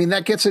fair. I mean,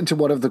 that gets into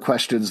one of the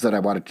questions that I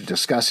wanted to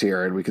discuss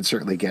here, and we can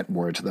certainly get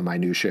more into the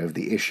minutiae of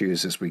the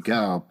issues as we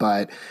go.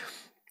 But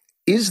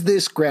is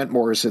this Grant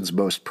Morrison's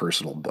most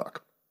personal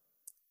book?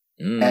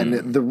 And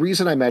the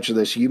reason I mentioned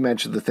this, you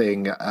mentioned the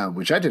thing,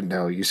 which I didn't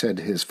know. You said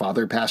his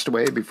father passed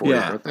away before he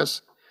wrote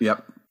this?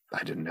 Yep.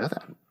 I didn't know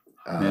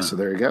that. So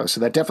there you go. So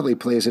that definitely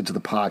plays into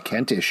the Pa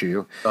Kent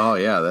issue. Oh,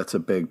 yeah. That's a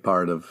big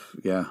part of,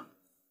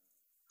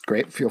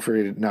 Great. Feel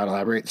free to not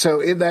elaborate. So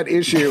in that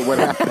issue, what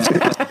happens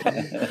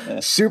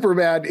is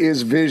Superman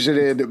is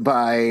visited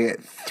by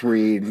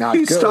three He's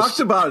ghosts. talked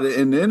about it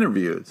in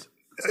interviews.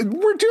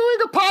 We're doing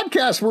a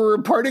podcast. We're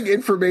imparting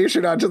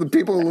information onto the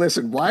people who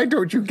listen. Why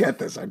don't you get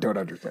this? I don't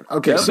understand.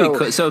 Okay,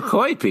 so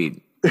coy,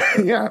 Pete.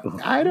 Yeah,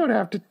 I don't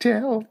have to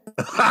tell.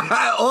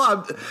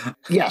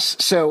 Yes.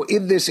 So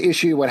in this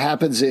issue, what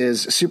happens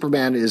is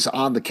Superman is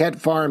on the Kent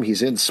farm.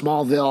 He's in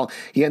Smallville.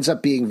 He ends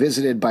up being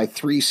visited by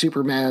three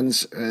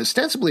Supermans,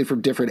 ostensibly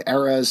from different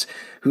eras,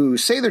 who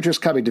say they're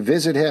just coming to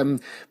visit him.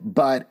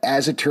 But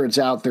as it turns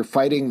out, they're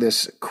fighting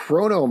this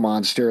chrono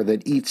monster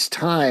that eats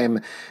time.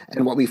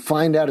 And what we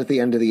find out at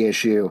the end of the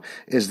issue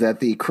is that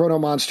the chrono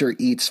monster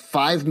eats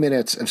 5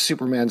 minutes of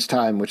Superman's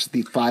time, which is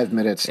the 5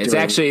 minutes. It's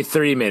actually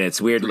 3 minutes.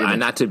 Weird,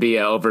 not to be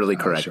overly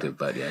corrective,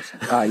 but yes.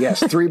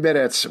 Yes, 3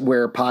 minutes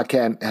where Pa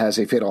Kent has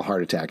a fatal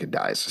heart attack and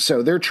dies.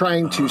 So they're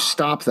trying to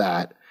stop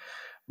that,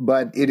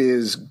 but it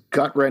is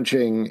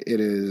gut-wrenching. It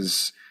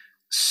is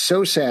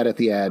so sad at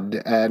the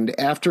end. And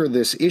after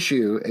this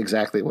issue,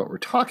 exactly what we're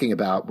talking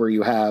about, where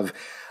you have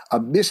a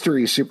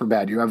mystery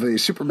Superman, you have a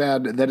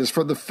Superman that is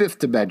from the fifth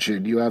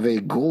dimension, you have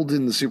a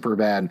golden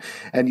Superman,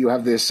 and you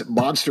have this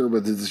monster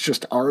with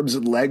just arms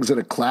and legs in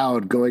a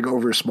cloud going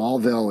over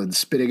Smallville and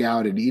spitting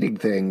out and eating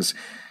things.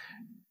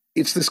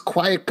 It's this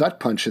quiet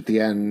gut punch at the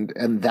end,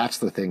 and that's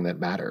the thing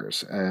that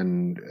matters.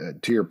 And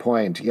to your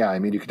point, yeah, I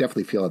mean, you can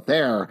definitely feel it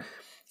there.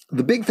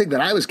 The big thing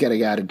that I was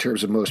getting at in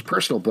terms of most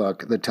personal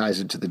book that ties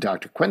into the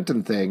Dr.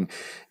 Quentin thing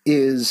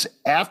is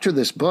after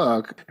this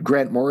book,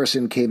 Grant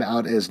Morrison came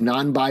out as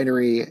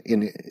non-binary,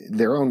 in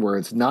their own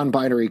words,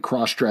 non-binary,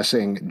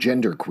 cross-dressing,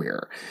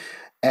 genderqueer.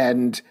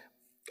 And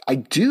I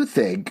do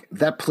think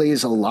that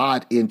plays a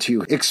lot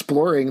into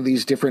exploring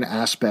these different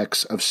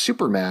aspects of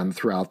Superman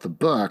throughout the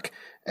book.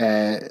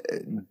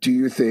 Do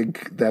you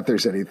think that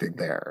there's anything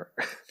there?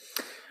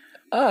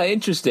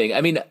 Interesting.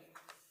 I mean,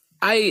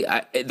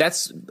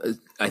 that's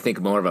I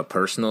think more of a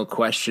personal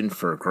question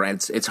for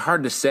Grant. It's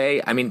hard to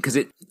say. I mean, because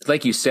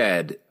like you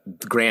said,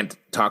 Grant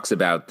talks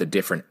about the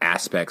different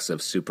aspects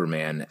of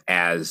Superman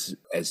as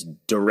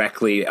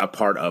directly a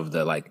part of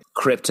the like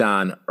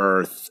Krypton,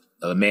 Earth,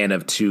 a man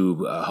of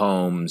two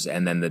homes,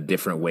 and then the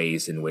different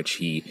ways in which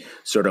he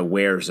sort of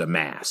wears a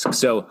mask.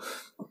 So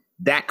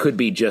that could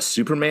be just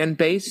Superman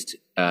based.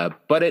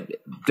 But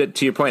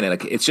to your point,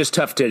 like, it's just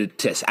tough to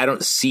I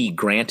don't see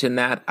Grant in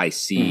that. I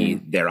see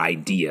their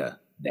idea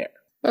there.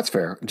 That's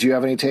fair. Do you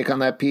have any take on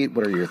that, Pete?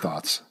 What are your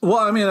thoughts? Well,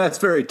 I mean, that's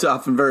very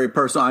tough and very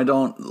personal. I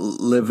don't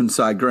live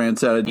inside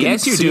Grant's head.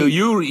 Yes, you do.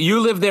 You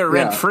live there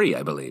rent free,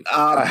 I believe.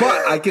 But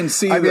I can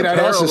see. I'd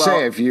also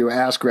say if you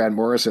ask Grant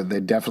Morrison,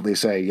 they'd definitely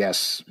say,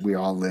 "Yes, we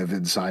all live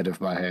inside of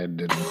my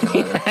head,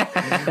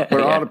 and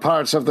we're all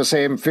parts of the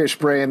same fish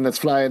brain that's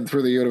flying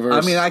through the universe."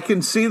 I mean, I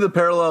can see the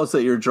parallels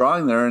that you're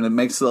drawing there, and it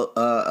makes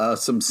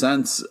some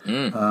sense.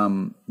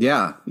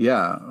 Yeah.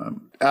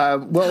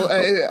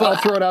 I'll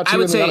throw it out to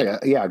you in the audience.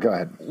 Yeah, go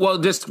ahead. Well,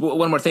 just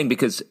one more thing,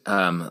 because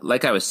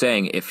like I was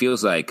saying, it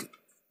feels like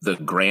the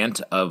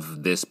Grant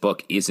of this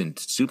book isn't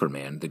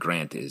Superman. The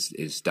Grant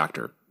is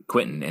Dr.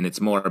 Quentin, and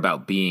it's more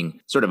about being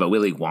sort of a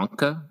Willy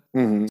Wonka.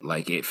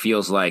 Like, it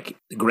feels like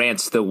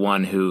Grant's the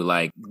one who,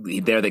 like,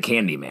 they're the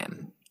candy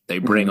man. They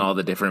bring all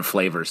the different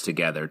flavors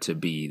together to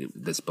be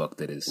this book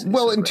that is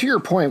well, so and great. To your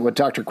point, what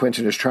Dr.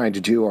 Quentin is trying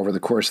to do over the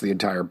course of the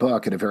entire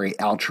book in a very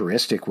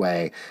altruistic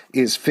way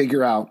is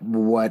figure out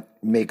what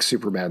makes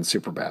Superman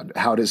Superman.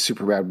 How does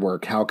Superman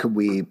work? How can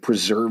we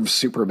preserve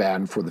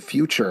Superman for the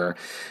future?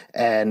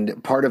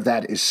 And part of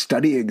that is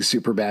studying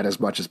Superman as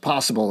much as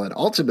possible. And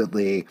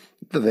ultimately,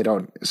 they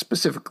don't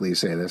specifically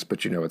say this,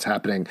 but you know what's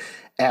happening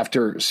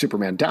after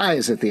Superman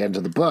dies at the end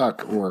of the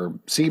book, or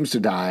seems to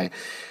die.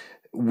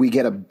 We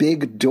get a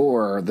big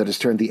door that has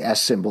turned the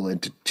S symbol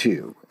into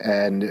 2.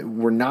 And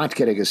we're not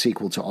getting a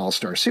sequel to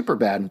All-Star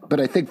Superman, but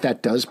I think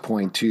that does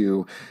point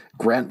to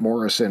Grant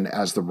Morrison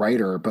as the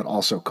writer, but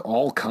also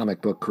all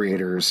comic book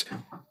creators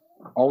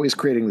always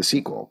creating the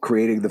sequel,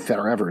 creating the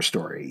forever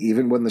story,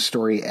 even when the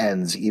story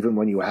ends, even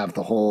when you have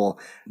the whole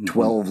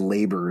 12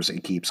 labors,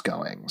 it keeps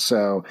going.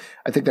 So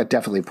I think that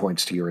definitely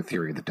points to your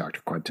theory that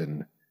Dr.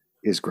 Quentin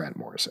is Grant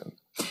Morrison.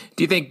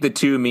 Do you think the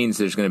 2 means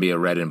there's going to be a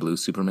red and blue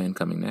Superman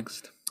coming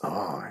next? Oh,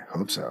 I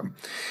hope so.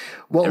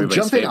 Well, Everybody's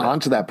jumping favorite.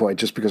 on to that point,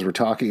 just because we're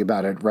talking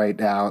about it right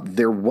now,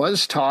 there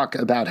was talk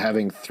about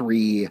having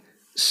 3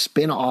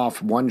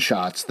 spin-off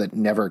one-shots that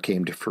never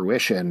came to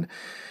fruition.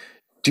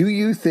 Do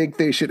you think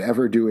they should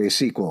ever do a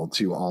sequel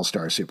to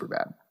All-Star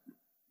Superman?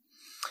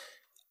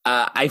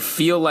 I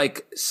feel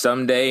like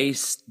someday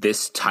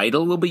this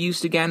title will be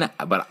used again,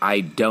 but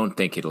I don't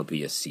think it'll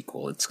be a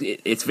sequel.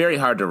 It's very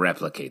hard to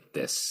replicate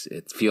this.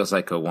 It feels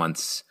like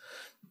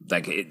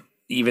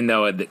even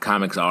though the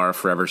comics are a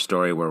forever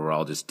story where we're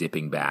all just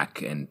dipping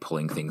back and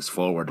pulling things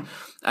forward,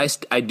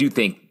 I do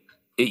think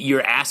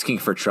you're asking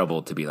for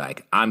trouble to be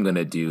like, I'm going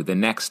to do the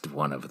next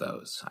one of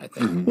those, I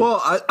think.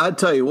 Well, I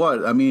tell you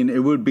what, I mean,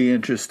 it would be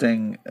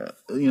interesting,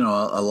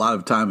 a lot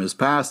of time has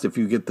passed if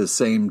you get the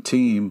same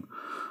team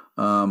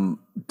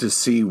to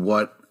see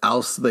what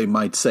else they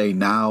might say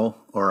now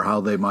or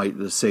how they might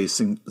say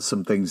some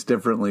things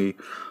differently.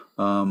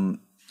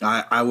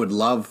 I would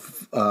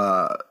love,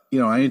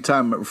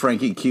 anytime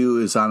Frankie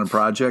Q is on a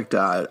project,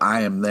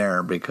 I am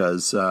there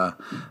because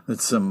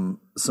it's some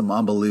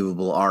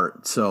unbelievable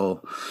art.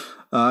 So,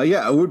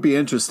 it would be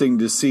interesting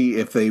to see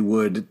if they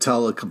would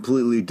tell a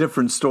completely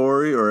different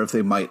story or if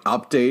they might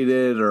update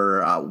it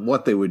or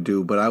what they would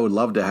do. But I would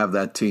love to have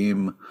that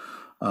team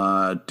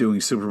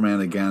doing Superman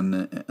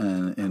again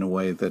in a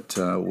way that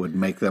would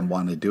make them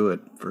want to do it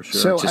for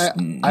sure. So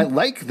I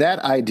like that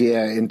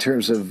idea in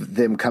terms of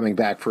them coming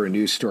back for a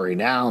new story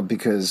now,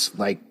 because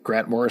like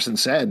Grant Morrison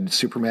said,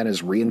 Superman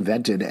is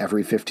reinvented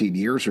every 15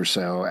 years or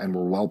so, and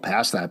we're well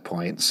past that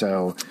point.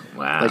 So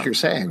like you're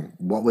saying,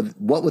 what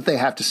would they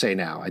have to say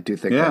now? I do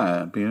think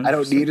I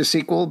don't need a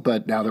sequel,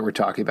 but now that we're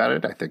talking about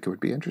it, I think it would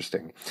be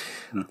interesting.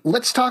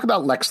 Let's talk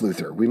about Lex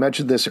Luthor. We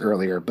mentioned this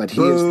earlier, but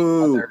he is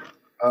the other.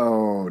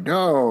 Oh,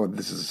 no,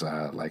 this is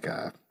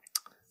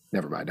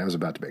never mind. I was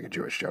about to make a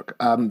Jewish joke.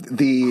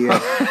 The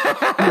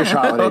Jewish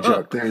holiday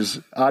joke. There's,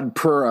 on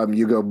Purim,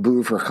 you go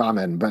boo for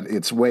Haman, but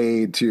it's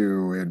way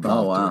too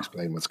involved to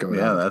explain what's going on.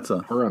 Yeah, that's a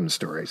Purim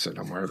story, so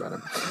don't worry about it.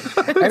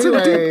 It's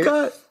a deep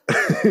cut.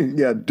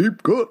 Yeah,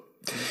 deep cut.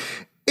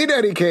 In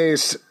any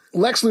case,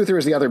 Lex Luthor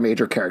is the other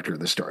major character in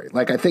the story.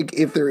 Like, I think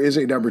if there is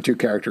a number 2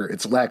 character,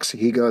 it's Lex.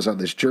 He goes on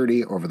this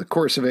journey over the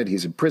course of it.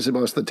 He's in prison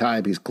most of the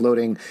time. He's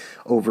gloating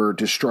over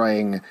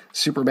destroying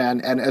Superman.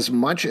 And as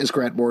much as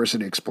Grant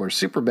Morrison explores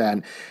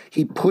Superman,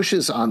 he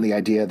pushes on the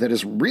idea that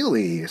is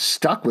really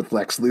stuck with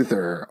Lex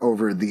Luthor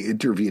over the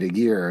intervening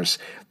years,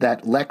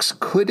 that Lex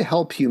could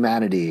help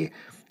humanity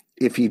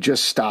if he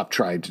just stopped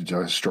trying to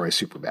destroy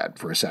Superman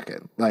for a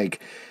second.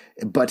 Like,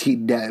 but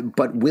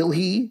will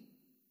he?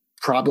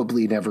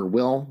 Probably never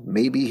will.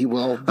 Maybe he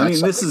will.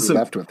 That's this is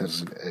left with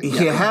this.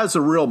 He has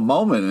a real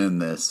moment in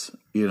this,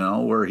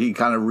 where he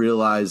kind of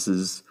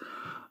realizes,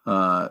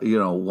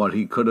 what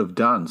he could have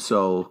done.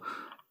 So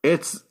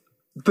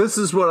this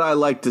is what I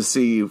like to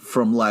see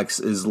from Lex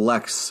is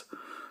Lex,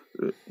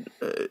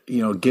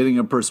 getting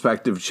a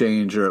perspective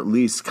change, or at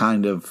least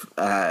kind of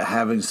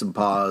having some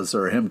pause,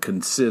 or him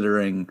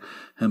considering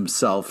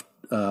himself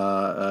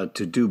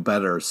to do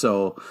better.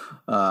 So,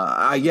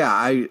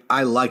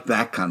 I like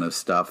that kind of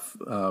stuff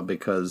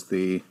because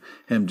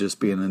him just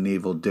being an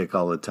evil dick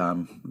all the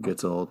time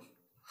gets old.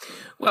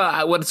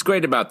 Well, what's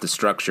great about the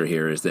structure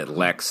here is that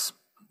Lex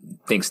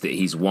thinks that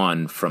he's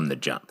won from the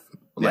jump.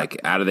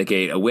 Like, out of the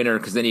gate, a winner,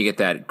 because then you get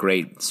that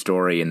great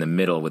story in the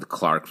middle with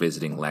Clark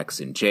visiting Lex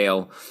in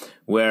jail,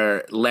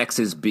 where Lex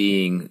is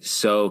being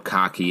so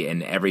cocky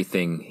and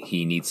everything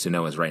he needs to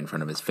know is right in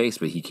front of his face,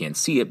 but he can't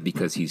see it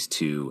because he's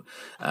too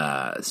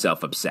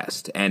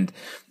self-obsessed. And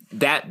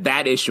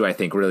that issue, I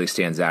think, really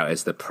stands out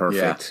as the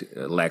perfect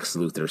Lex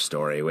Luthor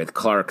story, with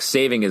Clark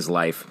saving his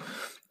life,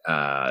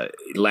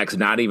 Lex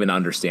not even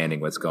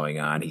understanding what's going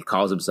on. He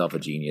calls himself a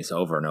genius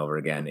over and over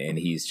again, and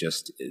he's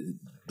just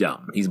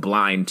dumb. He's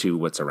blind to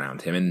what's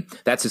around him, and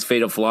that's his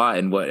fatal flaw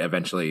and what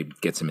eventually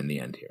gets him in the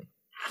end here.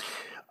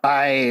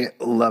 I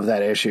love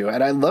that issue,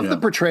 and I love the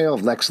portrayal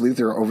of Lex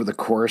Luthor over the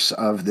course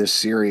of this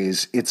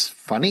series. It's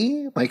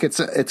funny, like it's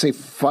a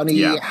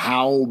funny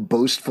how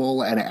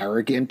boastful and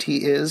arrogant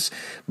he is,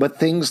 but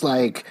things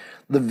like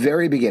the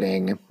very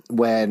beginning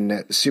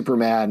when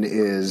Superman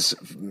is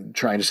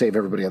trying to save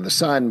everybody on the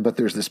sun, but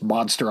there's this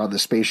monster on the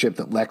spaceship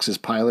that Lex is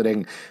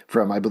piloting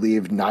from, I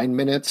believe, 9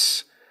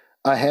 minutes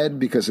ahead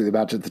because of the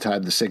amount of the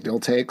time the signal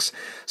takes.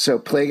 So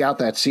playing out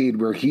that scene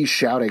where he's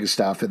shouting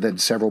stuff, and then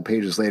several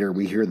pages later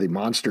we hear the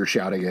monster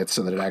shouting it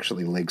so that it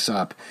actually links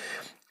up.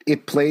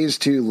 It plays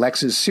to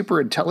Lex's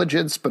super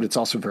intelligence, but it's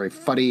also very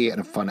funny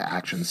and a fun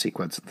action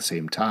sequence at the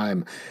same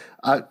time.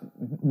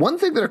 One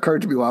thing that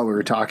occurred to me while we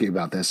were talking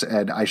about this,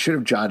 and I should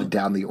have jotted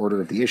down the order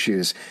of the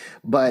issues,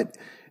 but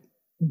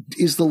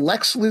is the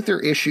Lex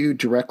Luthor issue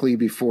directly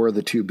before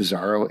the 2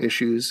 Bizarro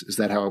issues? Is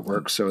that how it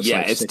works? So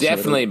it's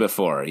definitely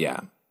before,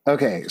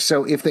 Okay,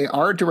 so if they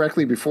are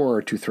directly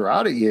before, to throw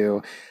out at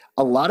you,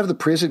 a lot of the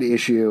prison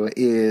issue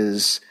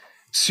is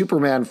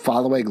Superman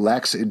following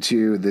Lex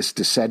into this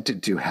descent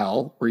into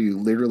hell, where you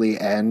literally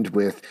end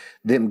with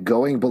them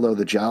going below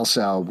the jail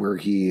cell where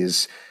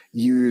he's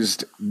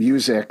used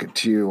music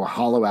to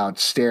hollow out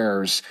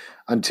stairs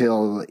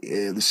until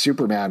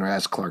Superman, or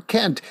as Clark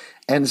Kent,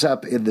 ends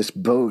up in this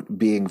boat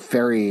being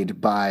ferried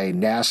by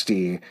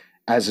Nasty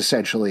as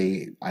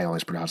essentially, I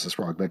always pronounce this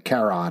wrong, but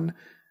Charon,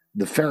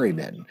 the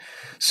ferryman.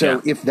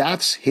 So if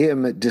that's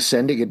him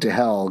descending into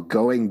hell,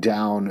 going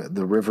down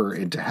the river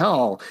into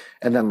hell,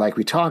 and then like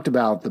we talked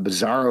about, the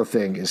Bizarro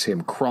thing is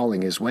him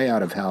crawling his way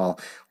out of hell,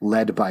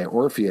 led by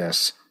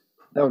Orpheus,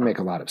 that would make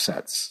a lot of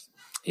sense.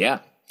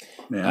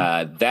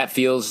 That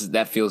feels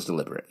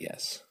deliberate,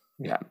 yes.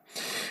 Yeah.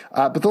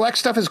 But the Lex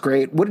stuff is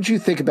great. What did you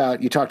think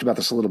about, you talked about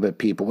this a little bit,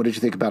 Pete, but what did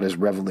you think about his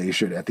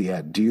revelation at the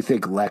end? Do you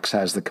think Lex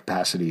has the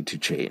capacity to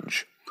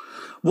change?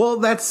 Well,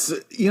 that's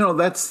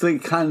the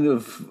kind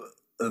of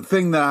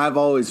thing that I've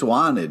always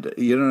wanted.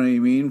 You know what I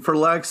mean? For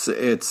Lex,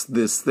 it's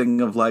this thing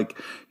of like,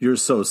 you're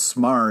so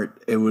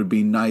smart. It would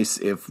be nice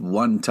if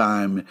one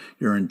time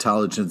your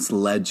intelligence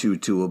led you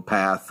to a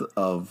path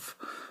of,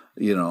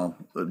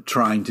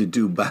 trying to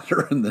do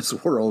better in this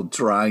world,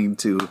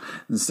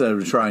 instead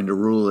of trying to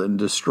rule it and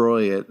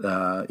destroy it.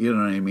 You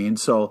know what I mean?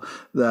 So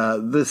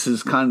this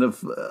is kind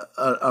of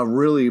a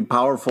really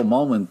powerful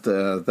moment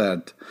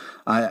that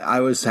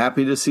I was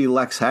happy to see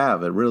Lex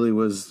have. It really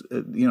was,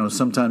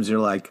 sometimes you're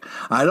like,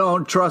 I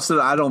don't trust it,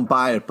 I don't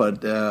buy it,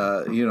 but,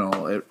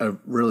 it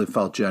really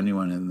felt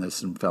genuine in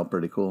this and felt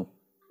pretty cool.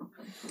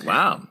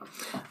 Wow.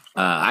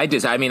 I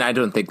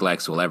don't think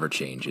Lex will ever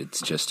change. It's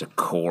just a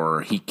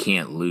core. He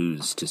can't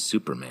lose to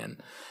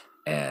Superman.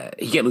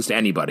 He can't lose to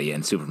anybody,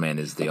 and Superman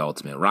is the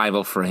ultimate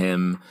rival for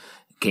him.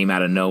 Came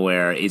out of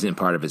nowhere, isn't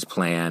part of his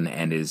plan,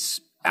 and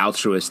is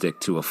altruistic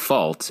to a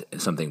fault,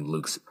 something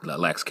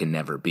Lex can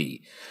never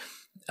be.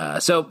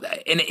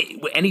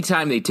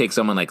 Anytime they take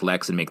someone like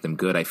Lex and make them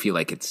good, I feel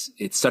like it's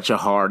such a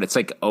hard. It's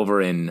like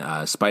over in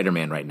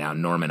Spider-Man right now.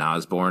 Norman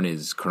Osborn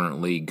is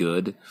currently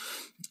good,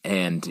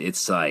 and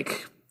it's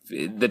like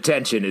the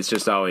tension is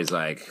just always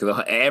like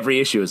every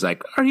issue is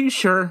like, are you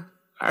sure?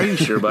 Are you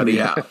sure, buddy?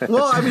 Yeah.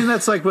 Well, I mean,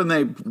 that's like when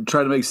they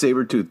try to make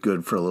Sabretooth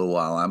good for a little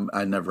while.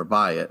 I never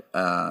buy it,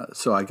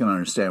 so I can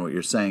understand what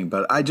you're saying,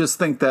 but I just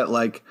think that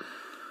like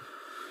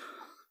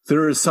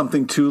there is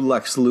something to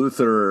Lex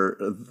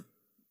Luthor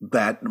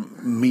that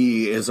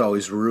me is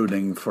always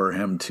rooting for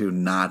him to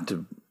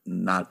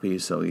not be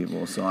so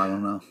evil. So I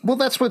don't know. Well,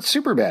 that's what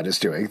Superman is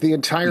doing the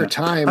entire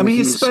time. I mean,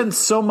 he spends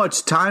so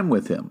much time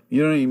with him.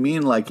 You know what I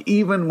mean? Like,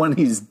 even when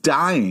he's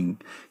dying,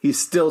 he's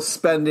still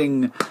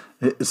spending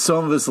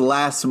some of his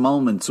last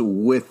moments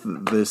with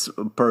this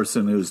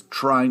person who's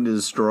trying to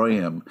destroy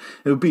him.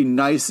 It would be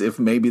nice if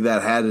maybe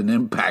that had an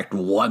impact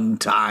one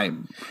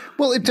time.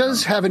 Well, it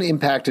does have an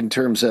impact in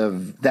terms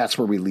of that's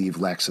where we leave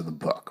Lex in the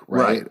book,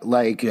 right?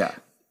 Like,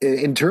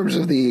 in terms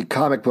of the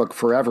comic book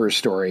Forever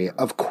story,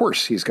 of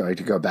course he's going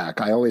to go back.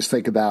 I always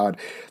think about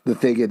the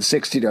thing in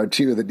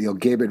 1602 that Neil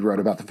Gaiman wrote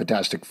about the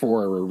Fantastic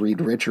Four, where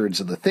Reed Richards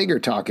and the Thing are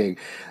talking,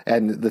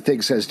 and the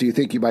Thing says, "Do you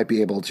think you might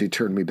be able to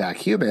turn me back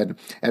human?"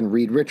 And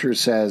Reed Richards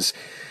says,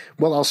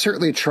 "Well, I'll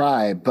certainly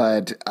try,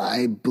 but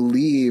I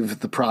believe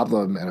the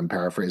problem," and I'm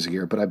paraphrasing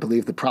here, but I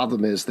believe the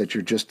problem is that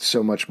you're just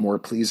so much more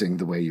pleasing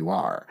the way you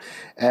are.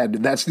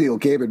 And that's Neil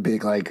Gaiman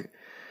being like,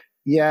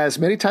 yeah, as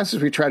many times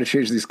as we try to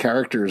change these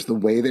characters, the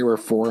way they were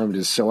formed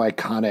is so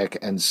iconic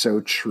and so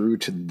true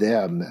to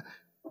them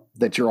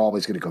that you're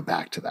always going to go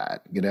back to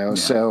that, you know? Yeah.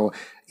 So,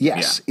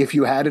 yes, if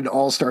you had an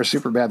all-star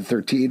Superman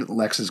 13,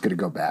 Lex is going to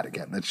go bad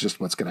again. That's just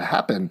what's going to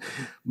happen.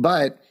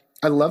 But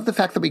I love the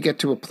fact that we get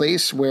to a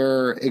place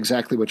where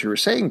exactly what you were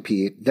saying,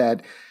 Pete,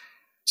 that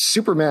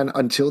Superman,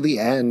 until the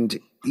end,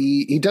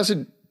 he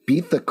doesn't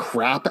beat the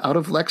crap out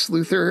of Lex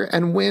Luthor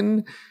and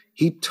win.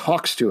 He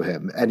talks to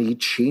him and he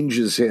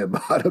changes him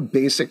on a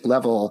basic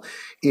level,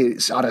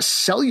 is on a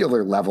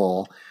cellular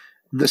level,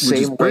 the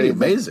same way.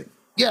 Amazing.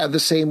 Yeah, the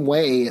same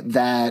way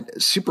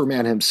that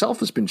Superman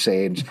himself has been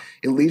changed.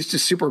 It leads to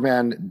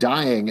Superman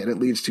dying, and it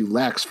leads to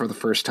Lex for the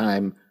first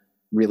time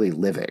really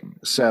living.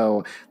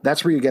 So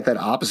that's where you get that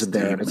opposite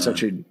there. And it's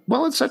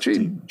such a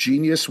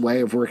genius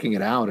way of working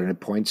it out, and it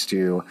points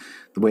to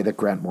the way that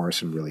Grant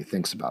Morrison really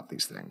thinks about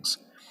these things.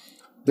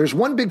 There's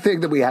one big thing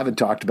that we haven't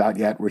talked about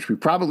yet, which we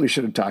probably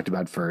should have talked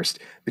about first,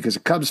 because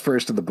it comes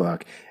first in the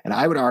book. And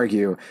I would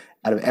argue,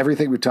 out of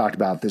everything we've talked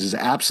about, this is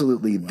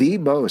absolutely the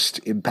most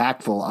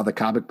impactful on the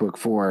comic book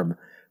form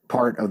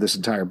part of this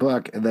entire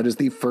book, and that is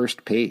the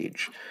first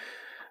page.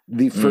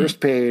 The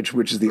first page,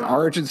 which is the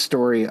origin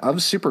story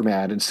of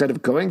Superman, instead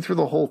of going through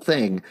the whole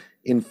thing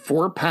in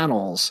 4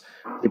 panels,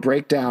 they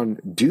break down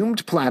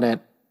doomed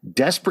planet,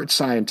 desperate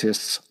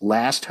scientists,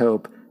 last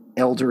hope,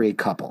 elderly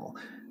couple.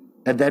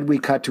 And then we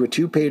cut to a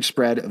 2-page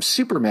spread of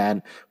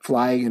Superman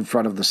flying in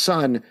front of the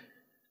sun.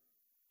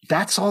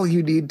 That's all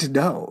you need to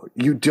know.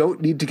 You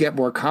don't need to get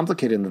more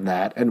complicated than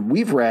that. And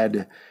we've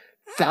read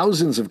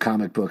thousands of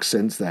comic books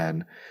since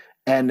then.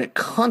 And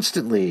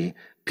constantly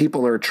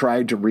people are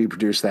trying to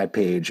reproduce that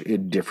page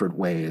in different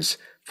ways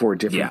for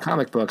different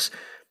comic books,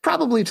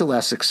 probably to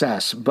less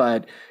success.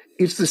 But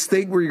it's this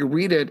thing where you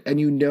read it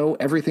and you know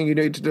everything you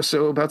need to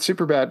know about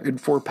Superman in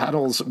 4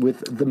 panels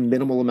with the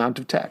minimal amount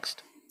of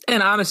text.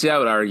 And honestly, I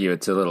would argue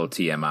it's a little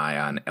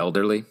TMI on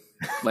elderly.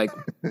 Like,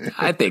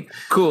 I think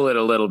cool it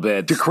a little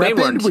bit.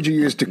 Decrepit? Would you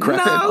use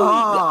decrepit?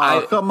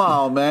 No, come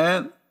on,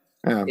 man.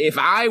 If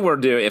I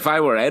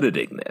were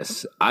editing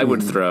this, I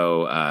would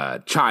throw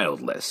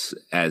childless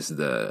as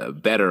the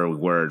better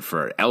word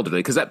for elderly,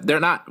 because they're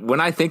not. When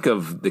I think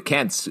of the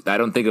Kents, I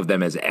don't think of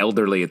them as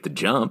elderly at the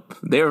jump.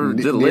 They're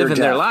living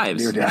their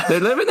lives. They're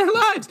living their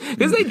lives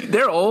because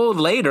they're old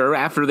later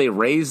after they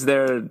raise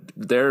their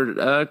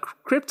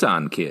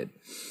Krypton kid.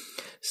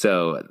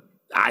 So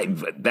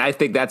I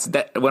think that's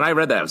that. When I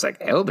read that, I was like,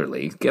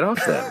 elderly, get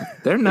off them.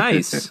 They're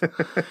nice.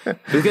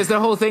 Because the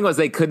whole thing was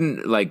they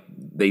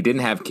didn't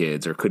have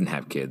kids or couldn't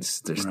have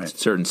kids. There's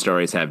certain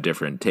stories have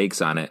different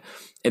takes on it.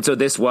 And so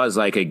this was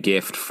like a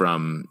gift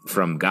from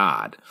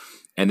God.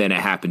 And then it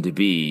happened to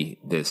be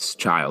this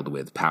child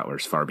with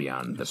powers far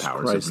beyond the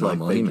powers of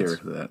normal humans.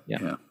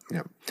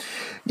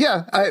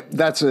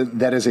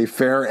 That is a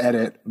fair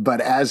edit,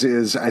 but as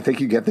is, I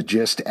think you get the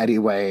gist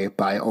anyway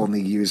by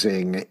only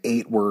using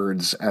 8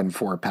 words and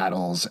 4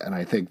 panels, and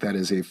I think that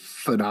is a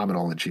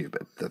phenomenal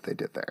achievement that they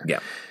did there. Yeah.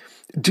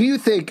 Do you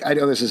think, I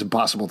know this is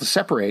impossible to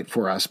separate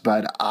for us,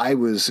 but I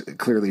was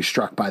clearly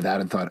struck by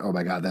that and thought, oh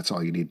my God, that's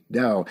all you need to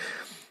know.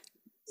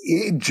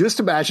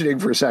 Just imagining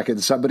for a second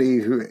somebody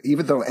who,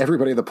 even though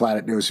everybody on the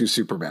planet knows who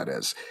Superman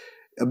is,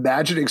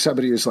 imagining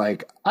somebody who's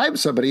like, I'm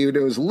somebody who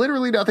knows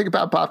literally nothing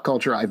about pop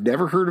culture. I've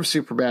never heard of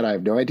Superman. I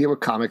have no idea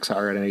what comics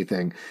are and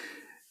anything.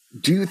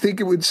 Do you think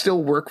it would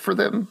still work for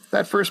them,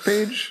 that first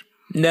page?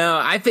 No,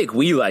 I think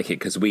we like it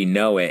because we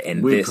know it,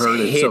 and We've this heard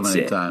it hits so many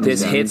it. times.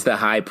 This hits the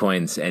high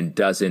points and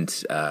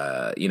doesn't,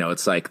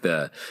 it's like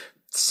the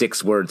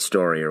 6-word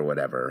story or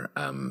whatever.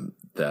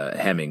 The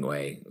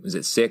Hemingway, was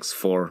it 6,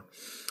 4?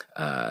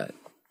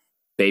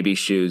 Baby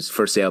shoes,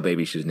 for sale,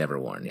 baby shoes never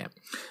worn.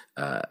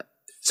 Yeah.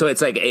 So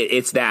it's like,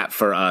 it's that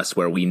for us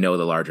where we know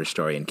the larger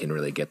story and can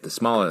really get the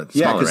smaller.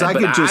 Yeah, because I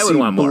could just see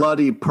want more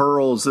bloody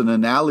pearls in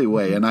an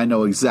alleyway and I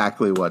know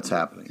exactly what's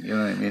happening. You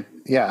know what I mean?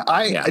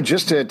 Yeah,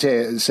 just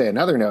to say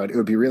another note, it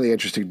would be really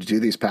interesting to do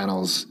these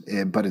panels,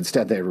 but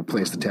instead they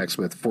replace the text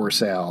with "for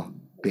sale,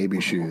 baby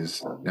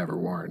shoes, never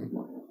worn."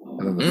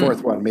 And then the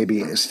fourth one,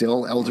 maybe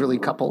still elderly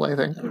couple, I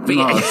think.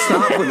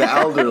 Stop with the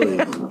elderly.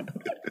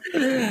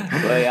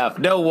 Well, yeah,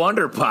 no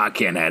wonder Pa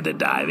Kent had to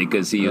die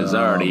because he was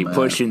already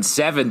pushing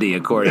 70,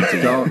 according to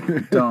you.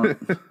 Don't.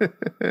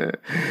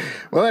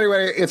 Well,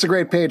 anyway, it's a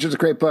great page. It's a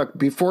great book.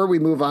 Before we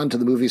move on to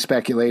the movie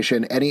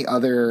speculation, any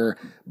other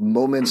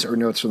moments or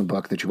notes from the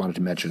book that you wanted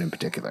to mention in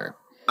particular?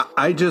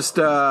 I just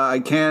I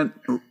can't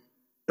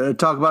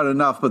talk about it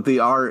enough, but the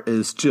art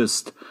is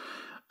just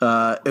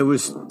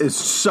it's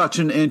such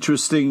an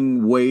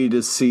interesting way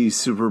to see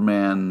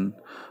Superman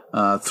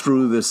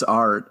through this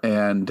art,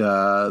 and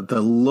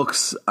the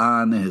looks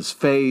on his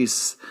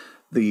face,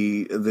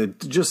 the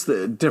just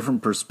the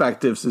different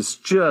perspectives. It's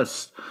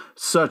just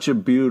such a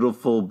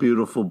beautiful,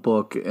 beautiful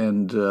book,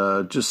 and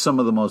just some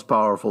of the most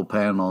powerful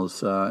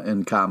panels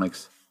in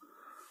comics.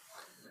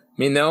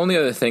 I mean, the only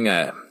other thing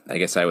I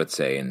guess I would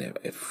say, and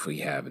if we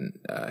have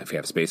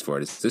space for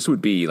it, is this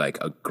would be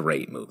like a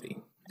great movie.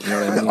 You know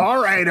what I mean?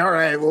 All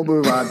right, we'll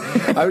move on.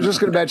 I was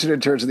just going to mention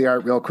in terms of the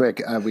art real quick,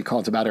 we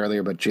called him out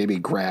earlier, but Jamie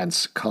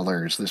Grant's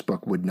colors, this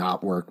book would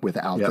not work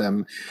without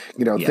them.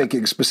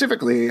 Thinking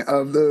specifically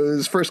of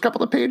those first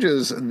couple of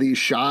pages,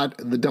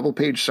 the double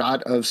page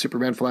shot of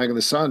Superman flying in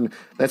the sun,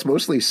 that's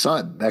mostly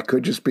sun. That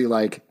could just be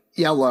like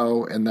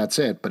yellow and that's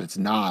it, but it's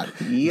not.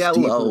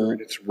 Yellow.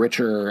 It's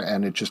richer,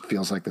 and it just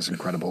feels like this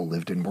incredible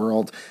lived-in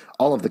world.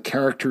 All of the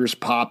characters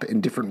pop in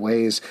different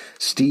ways.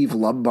 Steve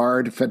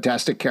Lombard,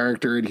 fantastic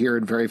character in here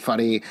and very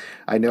funny.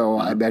 I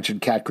know I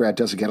mentioned Cat Grant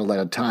doesn't get a lot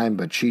of time,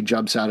 but she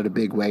jumps out in a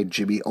big way.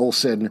 Jimmy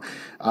Olsen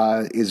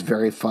is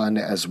very fun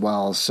as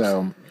well.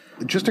 So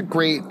just a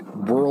great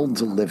world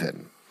to live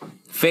in.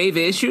 Fave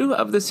issue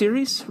of the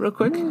series, real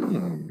quick?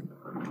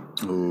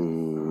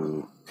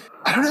 Ooh.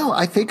 I don't know.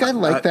 I think I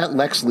like that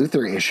Lex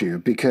Luthor issue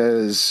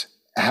because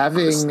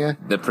having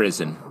the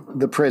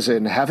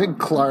prison, having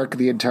Clark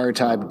the entire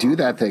time do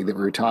that thing that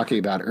we were talking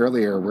about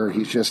earlier, where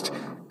he's just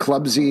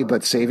clumsy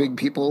but saving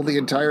people the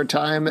entire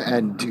time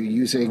and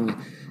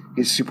using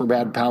his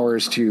Superman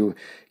powers to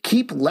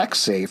keep Lex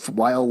safe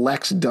while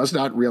Lex does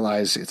not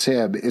realize it's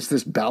him. It's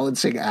this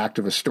balancing act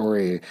of a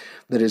story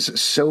that is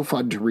so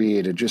fun to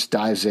read. It just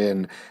dives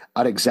in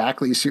on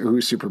exactly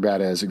who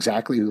Superman is,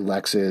 exactly who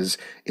Lex is.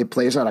 It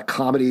plays on a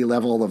comedy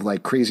level of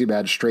like Crazy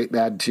Man, Straight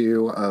Man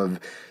too, of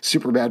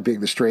Superman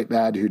being the straight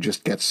man who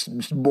just gets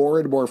more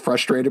and more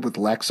frustrated with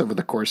Lex over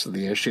the course of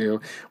the issue,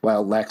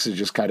 while Lex is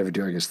just kind of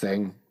doing his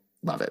thing.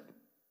 Love it.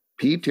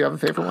 Pete, do you have a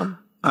favorite one?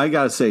 I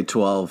gotta say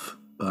 12,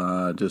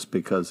 just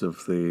because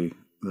of the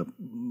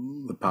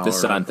power. The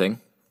sun thing.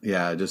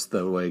 Yeah, just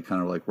the way it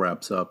kind of like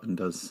wraps up and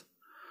does.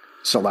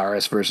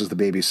 Solaris versus the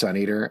baby Sun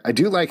Eater. I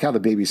do like how the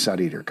baby Sun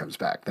Eater comes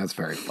back. That's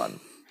very fun.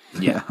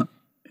 Yeah.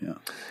 Yeah.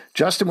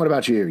 Justin, what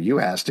about you?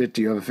 You asked it.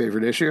 Do you have a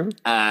favorite issue?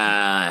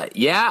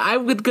 Yeah, I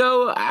would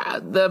go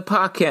the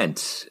Pa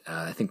Kent.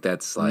 I think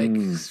that's like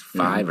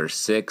 5 or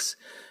 6.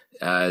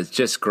 It's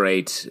just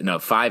great. No,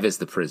 5 is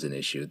the prison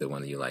issue, the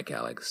one that you like,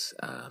 Alex.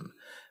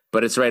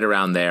 But it's right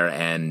around there.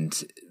 And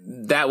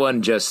that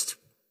one, just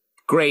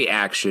great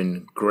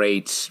action,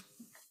 great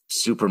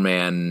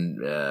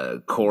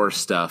Superman core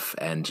stuff,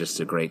 and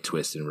just a great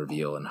twist and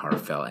reveal and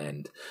heartfelt,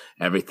 and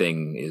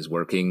everything is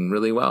working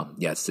really well.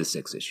 Yeah, it's the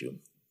 6th issue.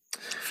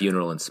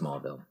 Funeral in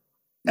Smallville.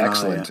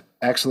 Excellent.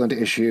 Excellent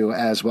issue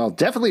as well.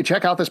 Definitely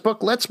check out this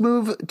book. Let's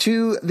move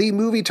to the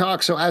movie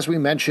talk. So as we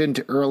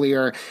mentioned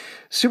earlier,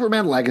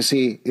 Superman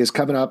Legacy is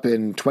coming up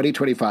in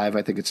 2025.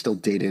 I think it's still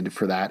dated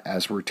for that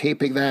as we're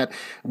taping that.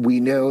 We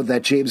know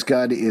that James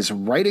Gunn is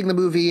writing the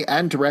movie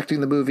and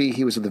directing the movie.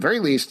 He was at the very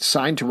least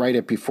signed to write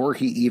it before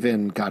he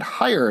even got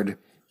hired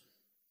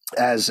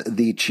as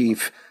the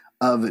chief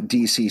of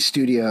DC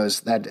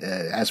Studios. That,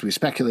 as we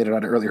speculated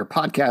on earlier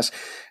podcasts,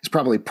 is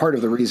probably part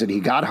of the reason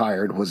he got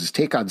hired, was his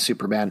take on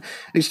Superman. And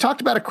he's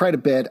talked about it quite a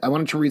bit. I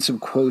wanted to read some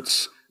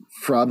quotes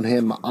from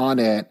him on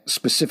it,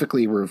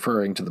 specifically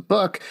referring to the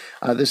book.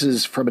 This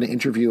is from an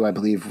interview, I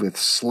believe, with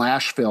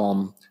Slash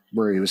Film,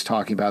 where he was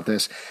talking about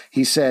this.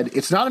 He said,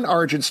 "It's not an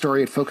origin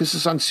story. It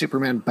focuses on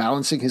Superman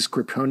balancing his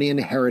Kryptonian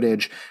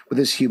heritage with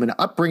his human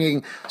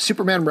upbringing.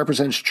 Superman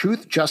represents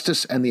truth,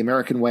 justice, and the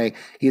American way.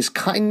 He is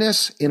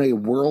kindness in a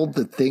world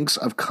that thinks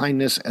of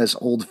kindness as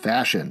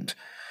old-fashioned."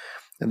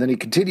 And then he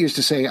continues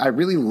to say, "I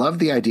really love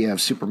the idea of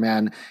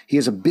Superman. He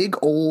is a big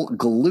old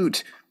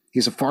galoot.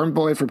 He's a farm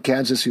boy from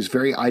Kansas who's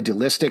very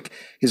idealistic.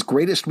 His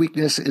greatest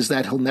weakness is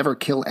that he'll never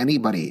kill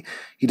anybody.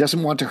 He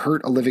doesn't want to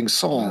hurt a living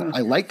soul. I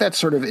like that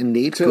sort of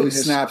innate goodness."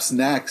 He snaps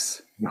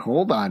necks.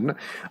 Hold on.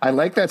 "I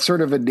like that sort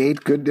of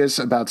innate goodness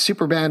about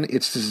Superman.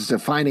 It's his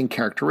defining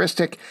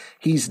characteristic.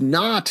 He's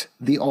not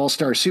the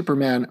all-star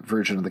Superman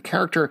version of the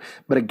character.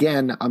 But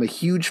again, I'm a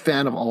huge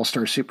fan of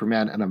All-Star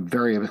Superman, and I'm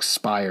very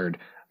inspired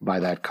by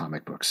that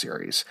comic book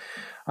series."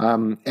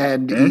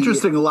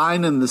 Interesting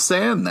line in the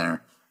sand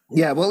there.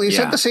 Yeah, well, he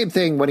said the same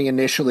thing when he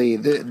initially,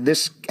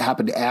 this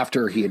happened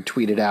after he had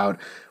tweeted out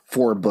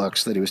 4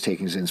 books that he was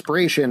taking as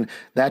inspiration.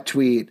 That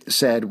tweet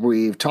said,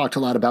 "We've talked a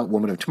lot about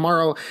Woman of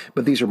Tomorrow,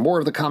 but these are more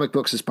of the comic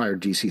books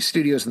inspired DC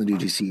Studios and the new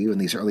DCU in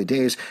these early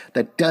days.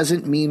 That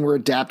doesn't mean we're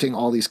adapting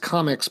all these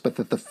comics, but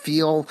that the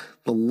feel,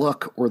 the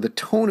look, or the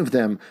tone of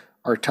them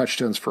are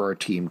touchstones for our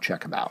team.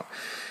 Check them out."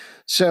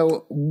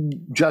 So,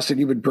 Justin,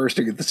 you've been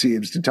bursting at the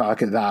seams to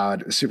talk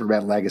about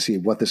Superman Legacy,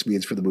 what this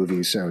means for the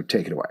movie, so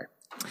take it away.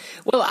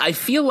 Well, I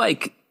feel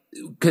like,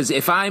 because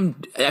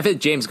I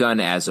think James Gunn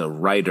as a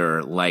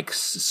writer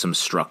likes some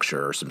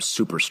structure or some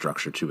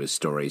superstructure to his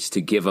stories to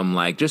give him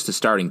like just a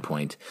starting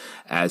point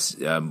as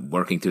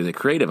working through the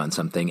creative on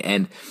something.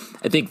 And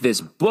I think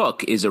this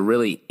book is a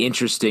really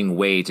interesting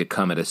way to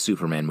come at a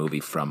Superman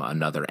movie from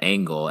another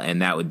angle.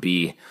 And that would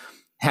be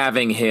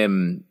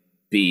having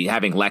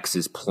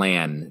Lex's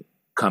plan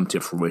come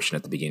to fruition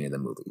at the beginning of the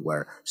movie,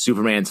 where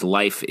Superman's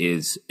life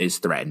is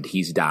threatened.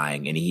 He's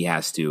dying and he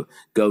has to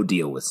go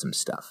deal with some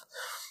stuff.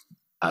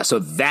 So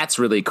that's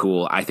really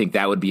cool. I think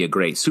that would be a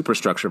great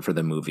superstructure for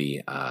the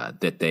movie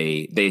that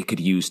they could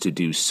use to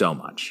do so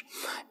much.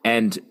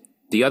 And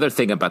the other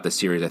thing about the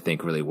series I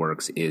think really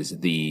works is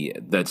the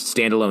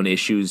standalone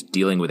issues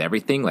dealing with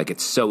everything. Like,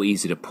 it's so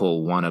easy to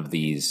pull one of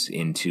these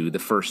into the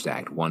first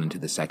act, one into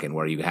the second,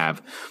 where you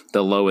have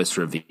the Lois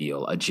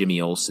reveal, a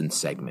Jimmy Olsen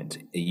segment.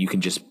 You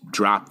can just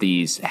drop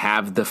these,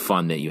 have the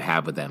fun that you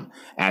have with them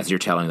as you're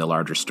telling the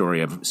larger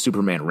story of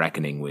Superman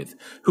reckoning with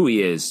who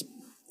he is,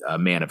 a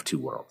man of two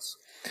worlds.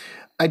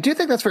 I do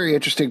think that's very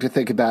interesting to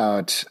think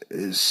about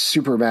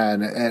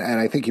Superman, and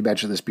I think you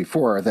mentioned this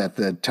before, that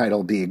the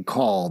title being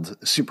called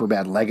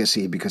Superman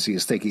Legacy because he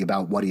is thinking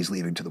about what he's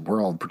leaving to the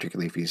world,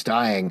 particularly if he's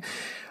dying.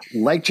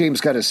 Like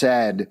James Gunn has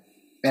said,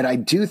 and I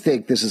do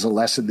think this is a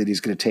lesson that he's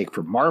going to take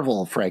from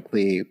Marvel,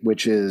 frankly,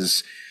 which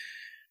is,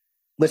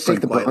 let's take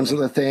the bones of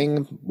the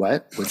thing.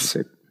 What? What'd you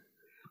say,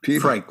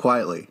 Pete? Frank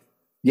quietly.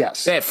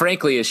 Yes. Yeah,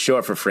 frankly is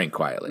short for Frank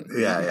Quietly.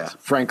 Yeah.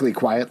 Frankly,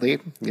 quietly.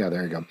 Yeah,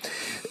 there you go.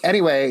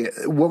 Anyway,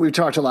 what we've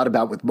talked a lot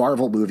about with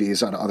Marvel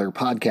movies on other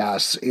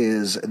podcasts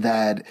is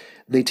that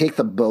they take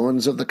the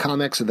bones of the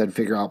comics and then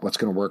figure out what's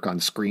going to work on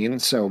screen.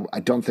 So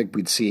I don't think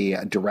we'd see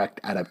a direct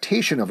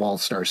adaptation of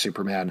All-Star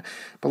Superman.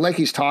 But like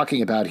he's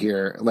talking about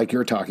here, like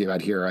you're talking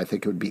about here, I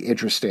think it would be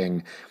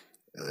interesting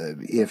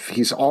if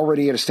he's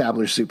already an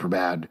established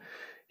Superman.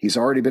 He's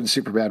already been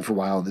Superman for a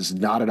while. This is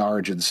not an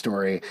origin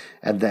story.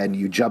 And then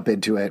you jump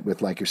into it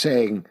with, like you're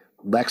saying,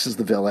 Lex is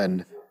the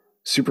villain.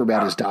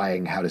 Superman is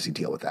dying. How does he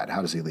deal with that?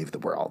 How does he leave the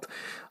world?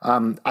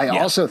 I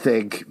also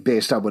think,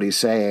 based on what he's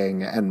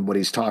saying and what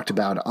he's talked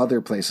about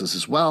other places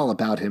as well,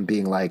 about him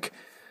being like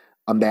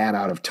a man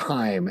out of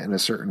time in a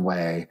certain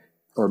way,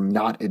 or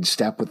not in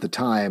step with the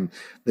time,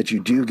 that you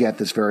do get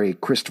this very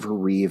Christopher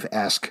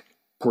Reeve-esque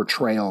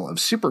portrayal of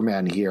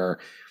Superman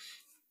here.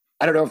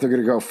 I don't know if they're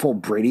going to go full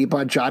Brady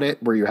Bunch on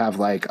it, where you have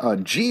like a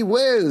gee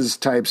whiz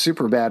type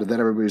Superman, and then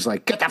everybody's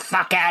like, get the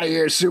fuck out of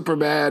here,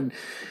 Superman.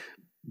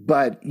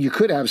 But you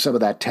could have some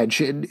of that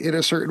tension in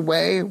a certain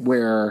way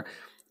where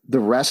the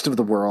rest of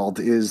the world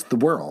is the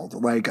world.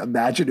 Like,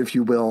 imagine, if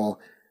you will,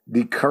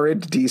 the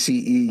current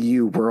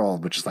DCEU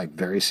world, which is like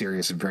very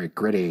serious and very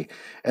gritty,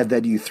 and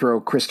then you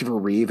throw Christopher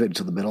Reeve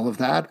into the middle of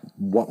that.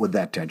 What would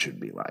that tension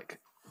be like?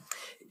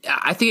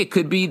 I think it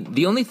could be.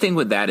 The only thing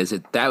with that is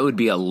that would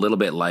be a little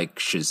bit like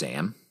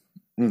Shazam,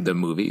 the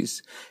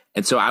movies.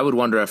 And so I would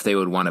wonder if they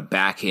would want to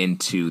back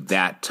into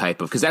that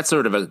type of, because that's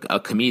sort of a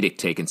comedic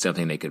take and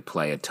something they could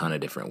play a ton of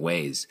different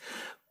ways.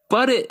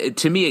 But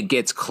to me, it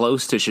gets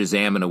close to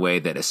Shazam in a way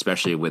that,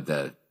 especially with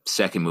the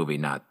second movie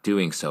not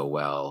doing so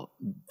well,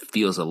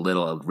 feels a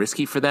little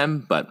risky for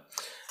them. But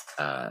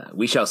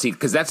we shall see,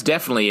 because that's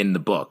definitely in the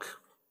book.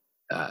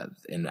 And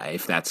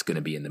if that's going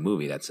to be in the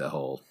movie,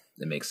 that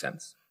makes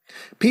sense.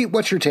 Pete,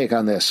 what's your take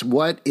on this?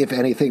 What, if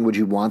anything, would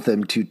you want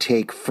them to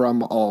take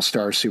from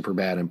All-Star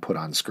Superman and put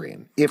on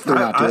screen if they're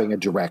not doing a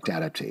direct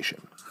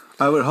adaptation?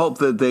 I would hope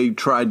that they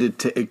tried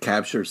to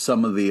capture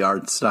some of the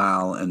art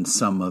style and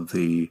some of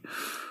the...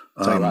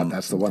 Tell you what,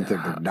 that's the one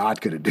thing they're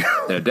not going to do.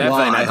 They're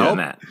definitely not doing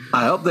that.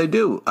 I hope they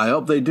do.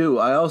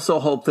 I also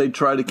hope they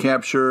try to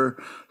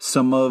capture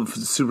some of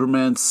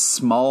Superman's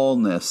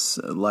smallness,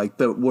 like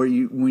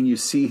when you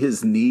see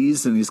his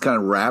knees and he's kind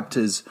of wrapped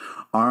his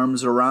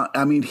arms around.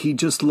 I mean, he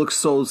just looks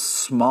so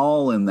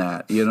small in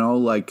that,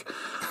 like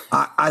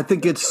I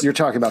think it's... You're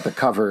talking about the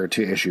cover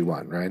to issue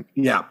 1, right?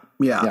 Yeah.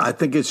 I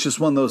think it's just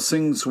one of those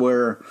things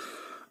where,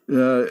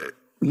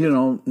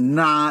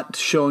 not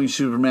showing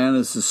Superman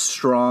as a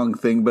strong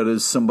thing, but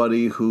as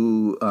somebody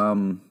who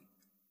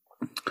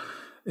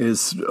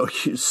is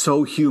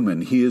so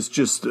human. He is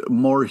just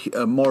more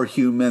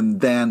human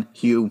than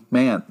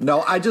human.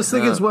 No, I just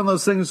think it's one of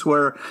those things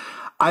where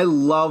I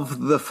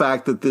love the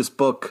fact that this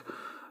book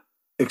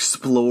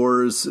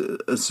explores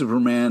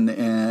Superman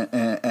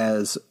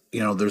as,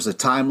 there's a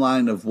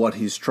timeline of what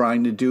he's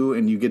trying to do,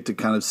 and you get to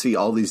kind of see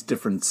all these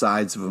different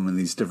sides of him in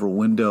these different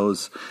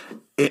windows,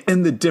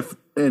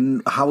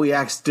 and how he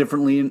acts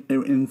differently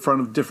in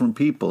front of different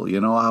people.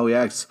 How he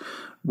acts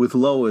with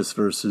Lois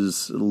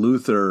versus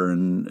Luther,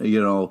 and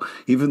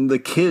even the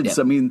kids.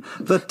 I mean,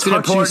 the touchy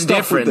important stuff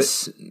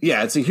difference.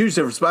 It's a huge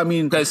difference. But I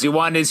mean, because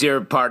one is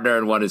your partner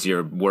and one is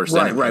your worst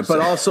enemy. Right. But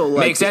also,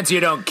 like, makes sense.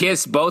 You don't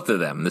kiss both of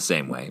them the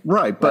same way,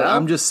 right? But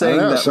I'm just saying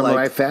that some of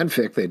my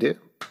fanfic they do.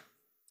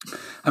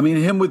 I mean,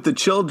 him with the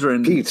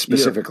children, Pete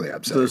specifically.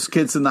 I'm saying those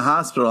kids in the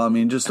hospital. I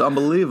mean, just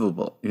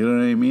unbelievable. You know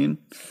what I mean?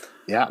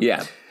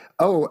 Yeah.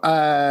 Oh,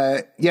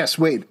 yes,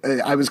 wait.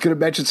 I was going to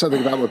mention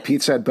something about what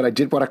Pete said, but I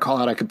did want to call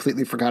out, I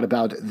completely forgot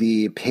about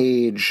the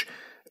page,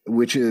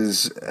 which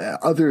is,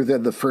 other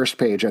than the first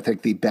page, I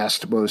think the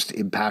best, most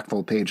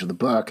impactful page of the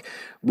book,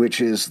 which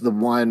is the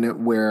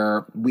one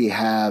where we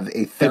have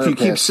a therapist. If you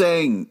keep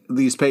saying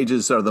these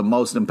pages are the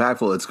most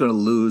impactful, it's going to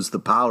lose the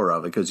power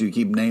of it because you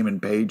keep naming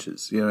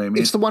pages. You know what I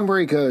mean? It's the one where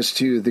he goes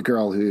to the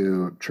girl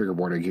who, trigger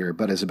warning here,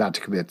 but is about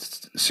to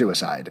commit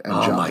suicide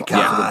and jump off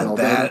the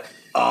building.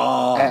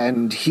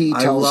 And he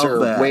tells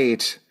her,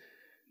 wait,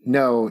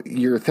 no,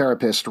 your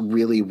therapist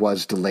really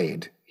was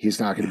delayed. He's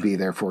not going to be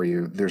there for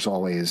you. There's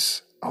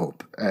always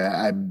hope.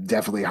 I'm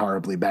definitely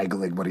horribly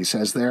mangling what he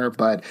says there,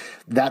 but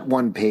that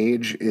one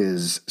page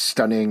is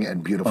stunning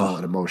and beautiful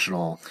and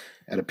emotional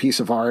and a piece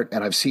of art.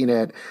 And I've seen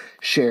it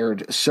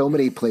shared so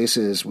many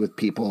places with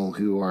people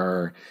who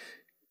are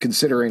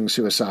considering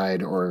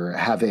suicide or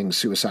having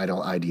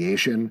suicidal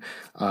ideation.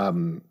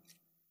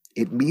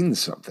 It means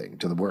something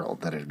to the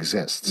world that it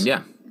exists.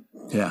 Yeah,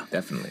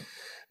 definitely.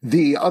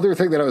 The other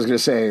thing that I was going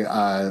to say,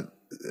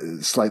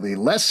 slightly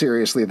less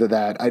seriously than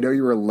that, I know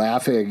you were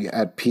laughing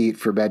at Pete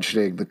for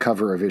mentioning the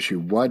cover of issue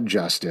 1,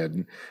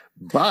 Justin,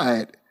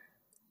 but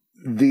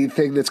the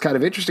thing that's kind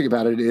of interesting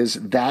about it is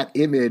that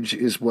image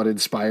is what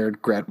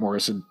inspired Grant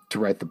Morrison to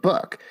write the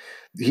book.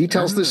 He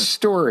tells this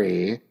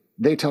story.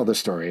 They tell the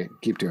story.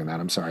 Keep doing that.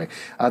 I'm sorry.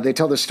 They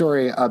tell the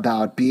story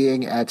about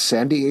being at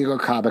San Diego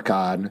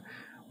Comic-Con,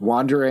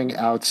 wandering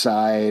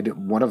outside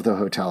one of the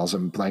hotels,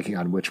 I'm blanking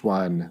on which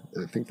one,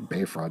 I think the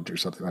Bayfront or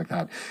something like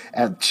that,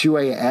 at 2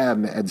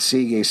 a.m. and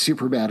seeing a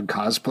Superman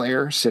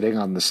cosplayer sitting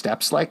on the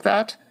steps like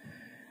that.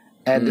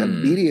 And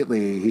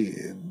immediately,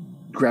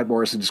 Grant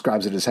Morrison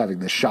describes it as having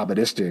this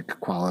shamanistic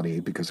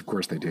quality, because of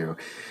course they do,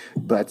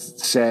 but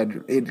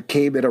said it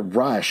came in a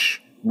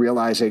rush,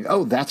 realizing,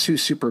 oh, that's who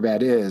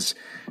Superman is.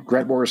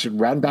 Grant Morrison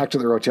ran back to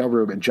their hotel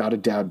room and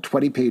jotted down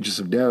 20 pages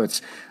of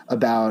notes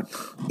about,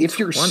 if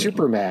you're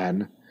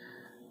Superman,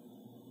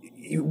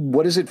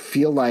 what does it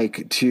feel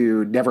like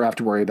to never have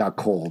to worry about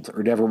cold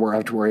or never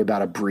have to worry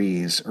about a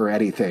breeze or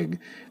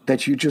anything,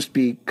 that you just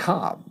be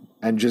calm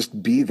and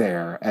just be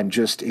there and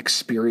just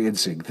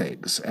experiencing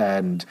things.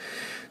 And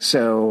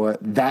so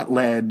that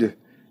led,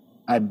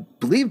 I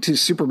believe, to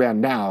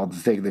Superman Now, the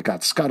thing that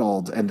got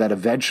scuttled, and then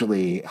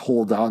eventually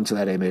hold on to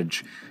that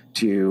image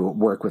to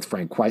work with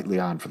Frank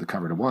Quitely on for the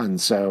cover to 1.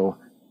 So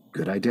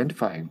good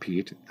identifying,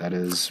 Pete. That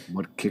is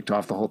what kicked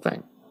off the whole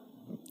thing.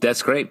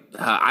 That's great.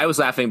 I was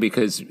laughing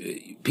because,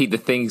 Pete, the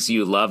things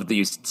you loved that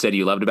you said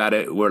you loved about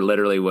it were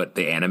literally what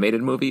the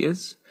animated movie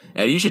is.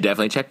 And you should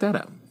definitely check that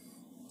out.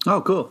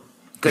 Oh, cool.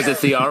 Because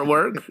it's the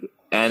artwork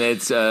and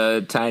it's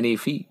tiny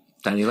feet,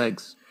 tiny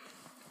legs.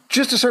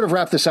 Just to sort of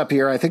wrap this up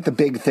here, I think the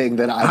big thing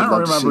that I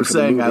don't remember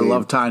saying I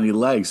love tiny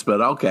legs, but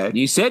okay.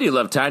 You said you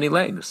love tiny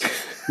legs.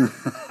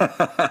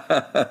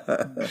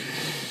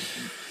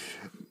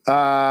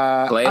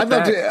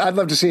 I'd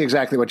love to see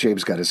exactly what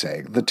James Gunn is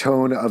saying. The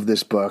tone of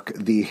this book,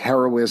 the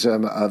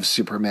heroism of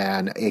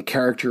Superman, a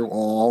character who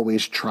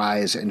always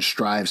tries and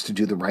strives to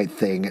do the right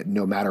thing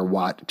no matter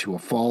what, to a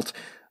fault.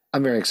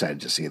 I'm very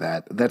excited to see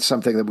that. That's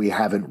something that we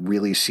haven't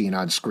really seen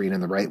on screen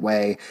in the right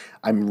way.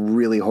 I'm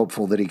really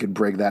hopeful that he can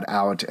bring that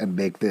out and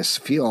make this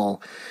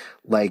feel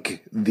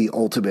like the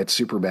ultimate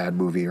Superman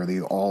movie or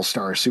the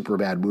all-star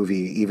Superman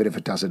movie, even if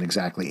it doesn't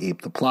exactly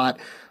ape the plot.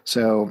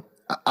 So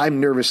I'm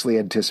nervously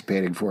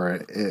anticipating for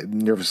it. I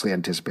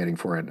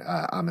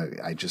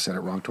just said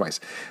it wrong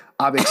twice.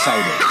 I'm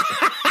excited.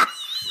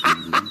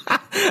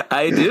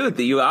 I do.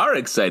 You are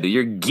excited.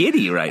 You're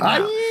giddy right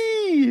now.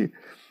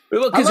 I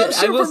love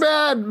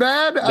Superman,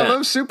 man. I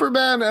love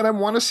Superman, and I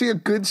want to see a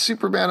good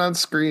Superman on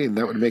screen.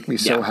 That would make me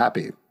so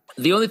happy.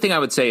 The only thing I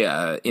would say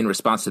in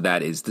response to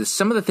that is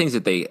some of the things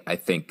that I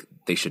think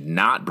they should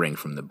not bring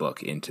from the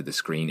book into the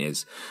screen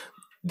is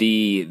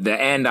the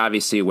end,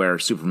 obviously, where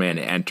Superman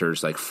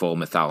enters like full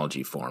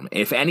mythology form.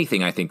 If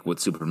anything, I think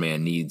what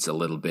Superman needs a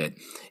little bit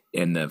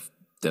in the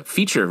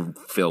feature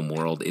film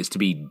world is to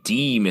be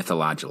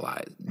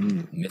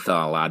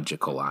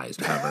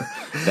mythologicalized, however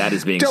that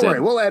is being said. Don't worry,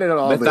 we'll edit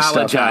all this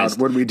stuff out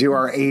when we do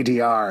our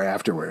ADR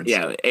afterwards.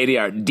 Yeah,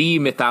 ADR,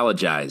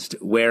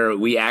 demythologized, where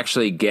we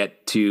actually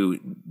get to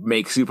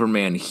make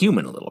Superman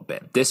human a little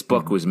bit. This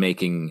book was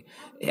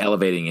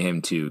elevating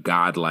him to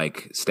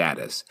godlike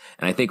status.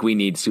 And I think we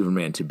need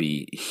Superman to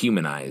be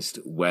humanized,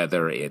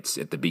 whether it's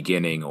at the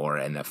beginning or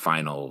in the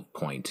final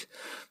point.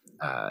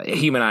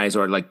 Humanized,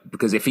 or like,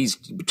 because if he's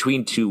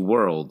between two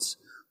worlds,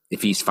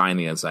 if he's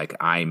finally as like,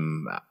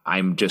 I'm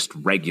just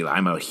regular,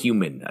 I'm a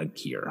human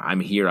here, I'm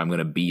going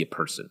to be a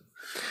person.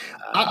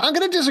 I'm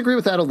going to disagree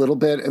with that a little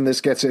bit, and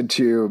this gets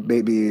into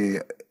maybe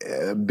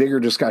a bigger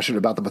discussion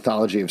about the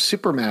mythology of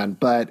Superman,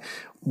 but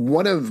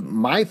one of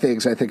my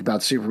things I think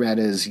about Superman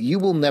is you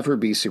will never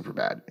be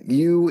Superman.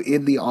 You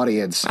in the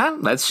audience.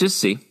 Let's just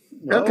see.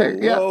 Okay,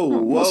 yeah,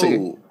 we'll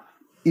see.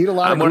 Eat a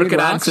lot I'm of green working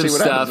on rocks, some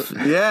stuff.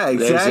 Yeah,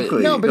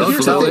 exactly. No, but Don't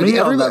here's the tell thing. me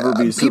I'll never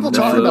be People Superman,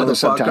 talk about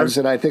this motherfucker. sometimes,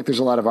 and I think there's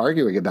a lot of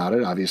arguing about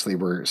it. Obviously,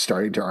 we're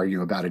starting to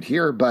argue about it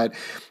here, but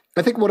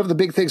I think one of the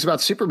big things about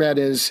Superman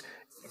is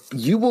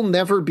you will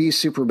never be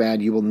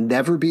Superman. You will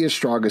never be as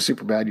strong as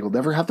Superman. You will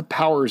never have the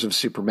powers of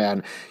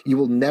Superman. You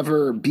will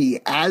never be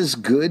as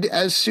good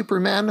as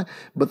Superman.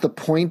 But the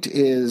point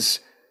is,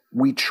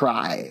 we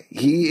try.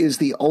 He is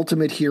the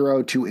ultimate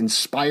hero to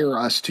inspire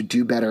us to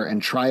do better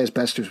and try as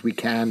best as we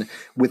can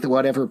with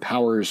whatever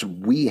powers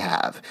we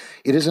have.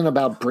 It isn't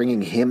about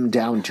bringing him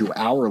down to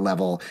our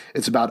level.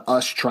 It's about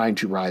us trying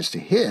to rise to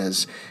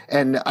his.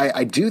 And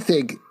I do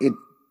think it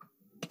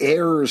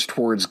errs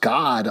towards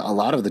God a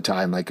lot of the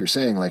time, like you're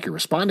saying, like you're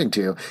responding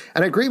to.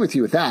 And I agree with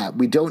you with that.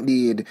 We don't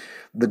need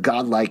the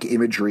godlike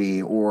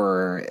imagery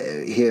or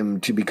him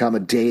to become a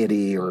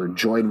deity or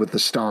join with the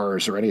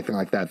stars or anything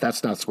like that.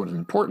 That's not what's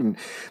important.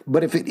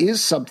 But if it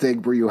is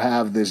something where you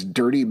have this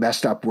dirty,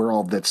 messed up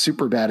world that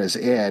Superman is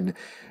in,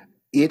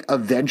 it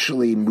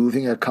eventually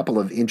moving a couple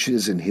of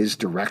inches in his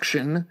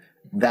direction,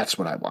 that's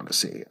what I want to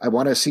see. I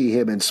want to see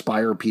him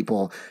inspire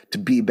people to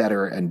be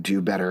better and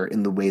do better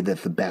in the way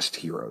that the best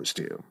heroes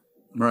do.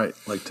 Right,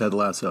 like Ted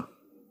Lasso.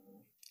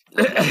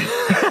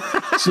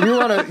 So you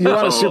want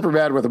a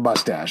Superman with a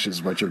mustache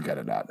is what you're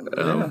getting at.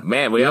 Oh,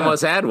 man, we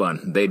almost had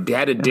one. They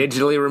had to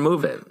digitally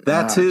remove it.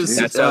 That's his.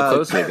 That's how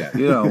close we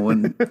got.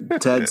 When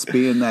Ted's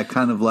being that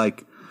kind of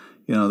like,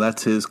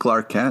 that's his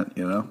Clark Kent.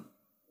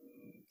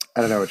 I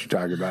don't know what you're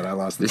talking about. I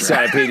lost the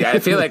Sorry, track. Pete, I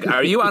feel like,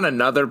 are you on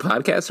another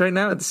podcast right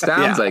now? It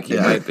sounds like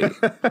you might be.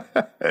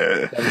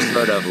 Some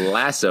sort of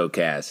lasso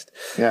cast.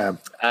 Yeah.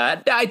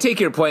 I take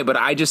your point, but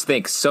I just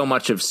think so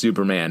much of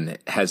Superman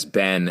has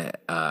been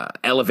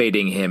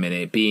elevating him and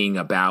it being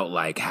about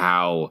like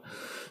how,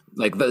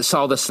 like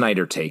all the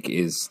Snyder take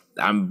is,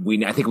 I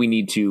think we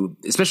need to,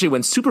 especially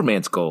when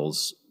Superman's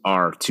goals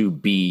are to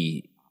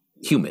be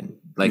human.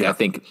 Like, I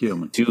think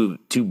human.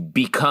 To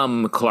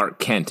become Clark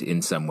Kent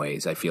in some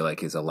ways, I feel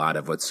like is a lot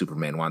of what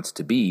Superman wants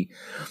to be.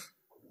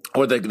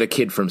 Or the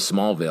kid from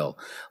Smallville.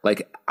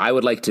 Like, I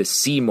would like to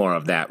see more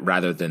of that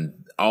rather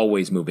than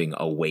always moving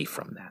away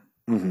from that.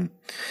 Mm-hmm.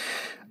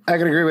 I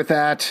can agree with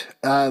that.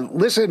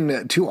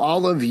 Listen, to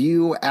all of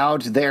you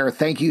out there,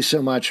 thank you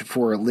so much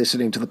for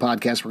listening to the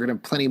podcast. We're going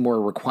to have plenty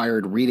more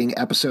required reading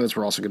episodes.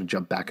 We're also going to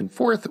jump back and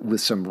forth with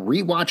some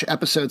rewatch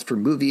episodes for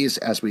movies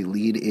as we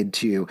lead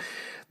into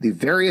the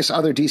various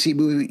other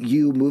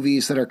DCU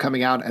movies that are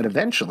coming out, and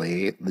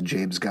eventually the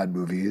James Gunn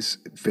movies,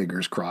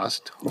 fingers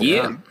crossed.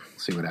 Yeah.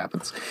 See what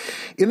happens.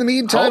 In the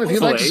meantime, if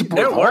you'd like to support,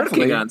 they're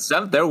working on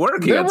stuff. They're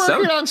working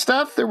on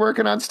stuff. They're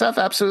working on stuff.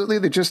 Absolutely.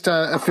 They just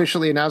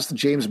officially announced that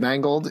James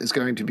Mangold is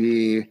going to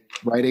be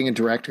writing and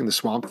directing the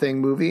Swamp Thing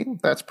movie.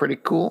 That's pretty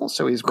cool.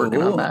 So he's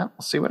working on that.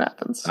 We'll see what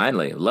happens.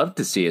 Finally, love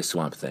to see a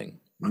Swamp Thing.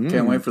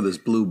 Can't wait for this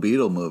Blue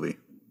Beetle movie.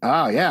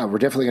 Oh, yeah. We're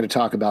definitely going to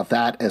talk about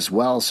that as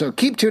well. So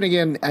keep tuning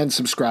in and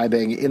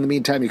subscribing. In the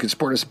meantime, you can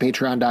support us at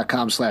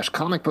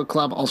patreon.com/Comic Book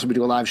Club. Also, we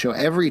do a live show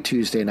every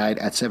Tuesday night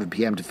at 7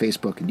 p.m. to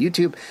Facebook and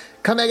YouTube.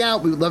 Come hang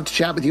out. We would love to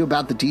chat with you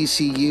about the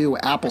DCU,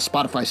 Apple,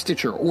 Spotify,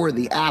 Stitcher, or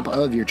the app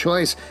of your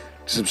choice.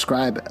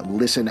 Subscribe,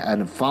 listen,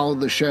 and follow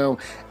the show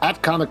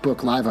at Comic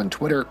Book Live on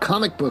Twitter,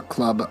 Comic Book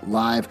Club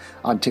Live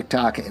on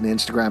TikTok and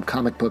Instagram,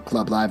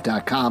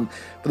 comicbookclublive.com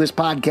for this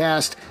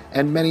podcast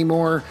and many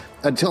more.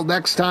 Until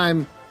next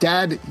time,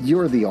 Dad,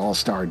 you're the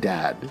all-star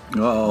dad.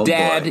 Oh,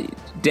 boy.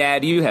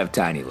 Dad, you have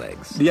tiny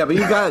legs. Yeah, but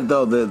you got it,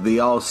 though, the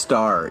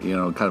all-star,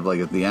 kind of like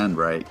at the end,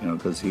 right?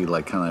 Because he,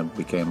 like, kind of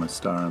became a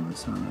star on the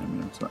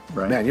sun,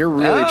 right? Man, you're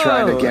really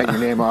trying to get your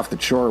name off the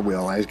chore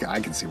wheel. I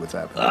can see what's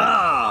happening.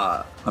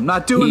 I'm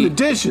not doing the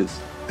dishes.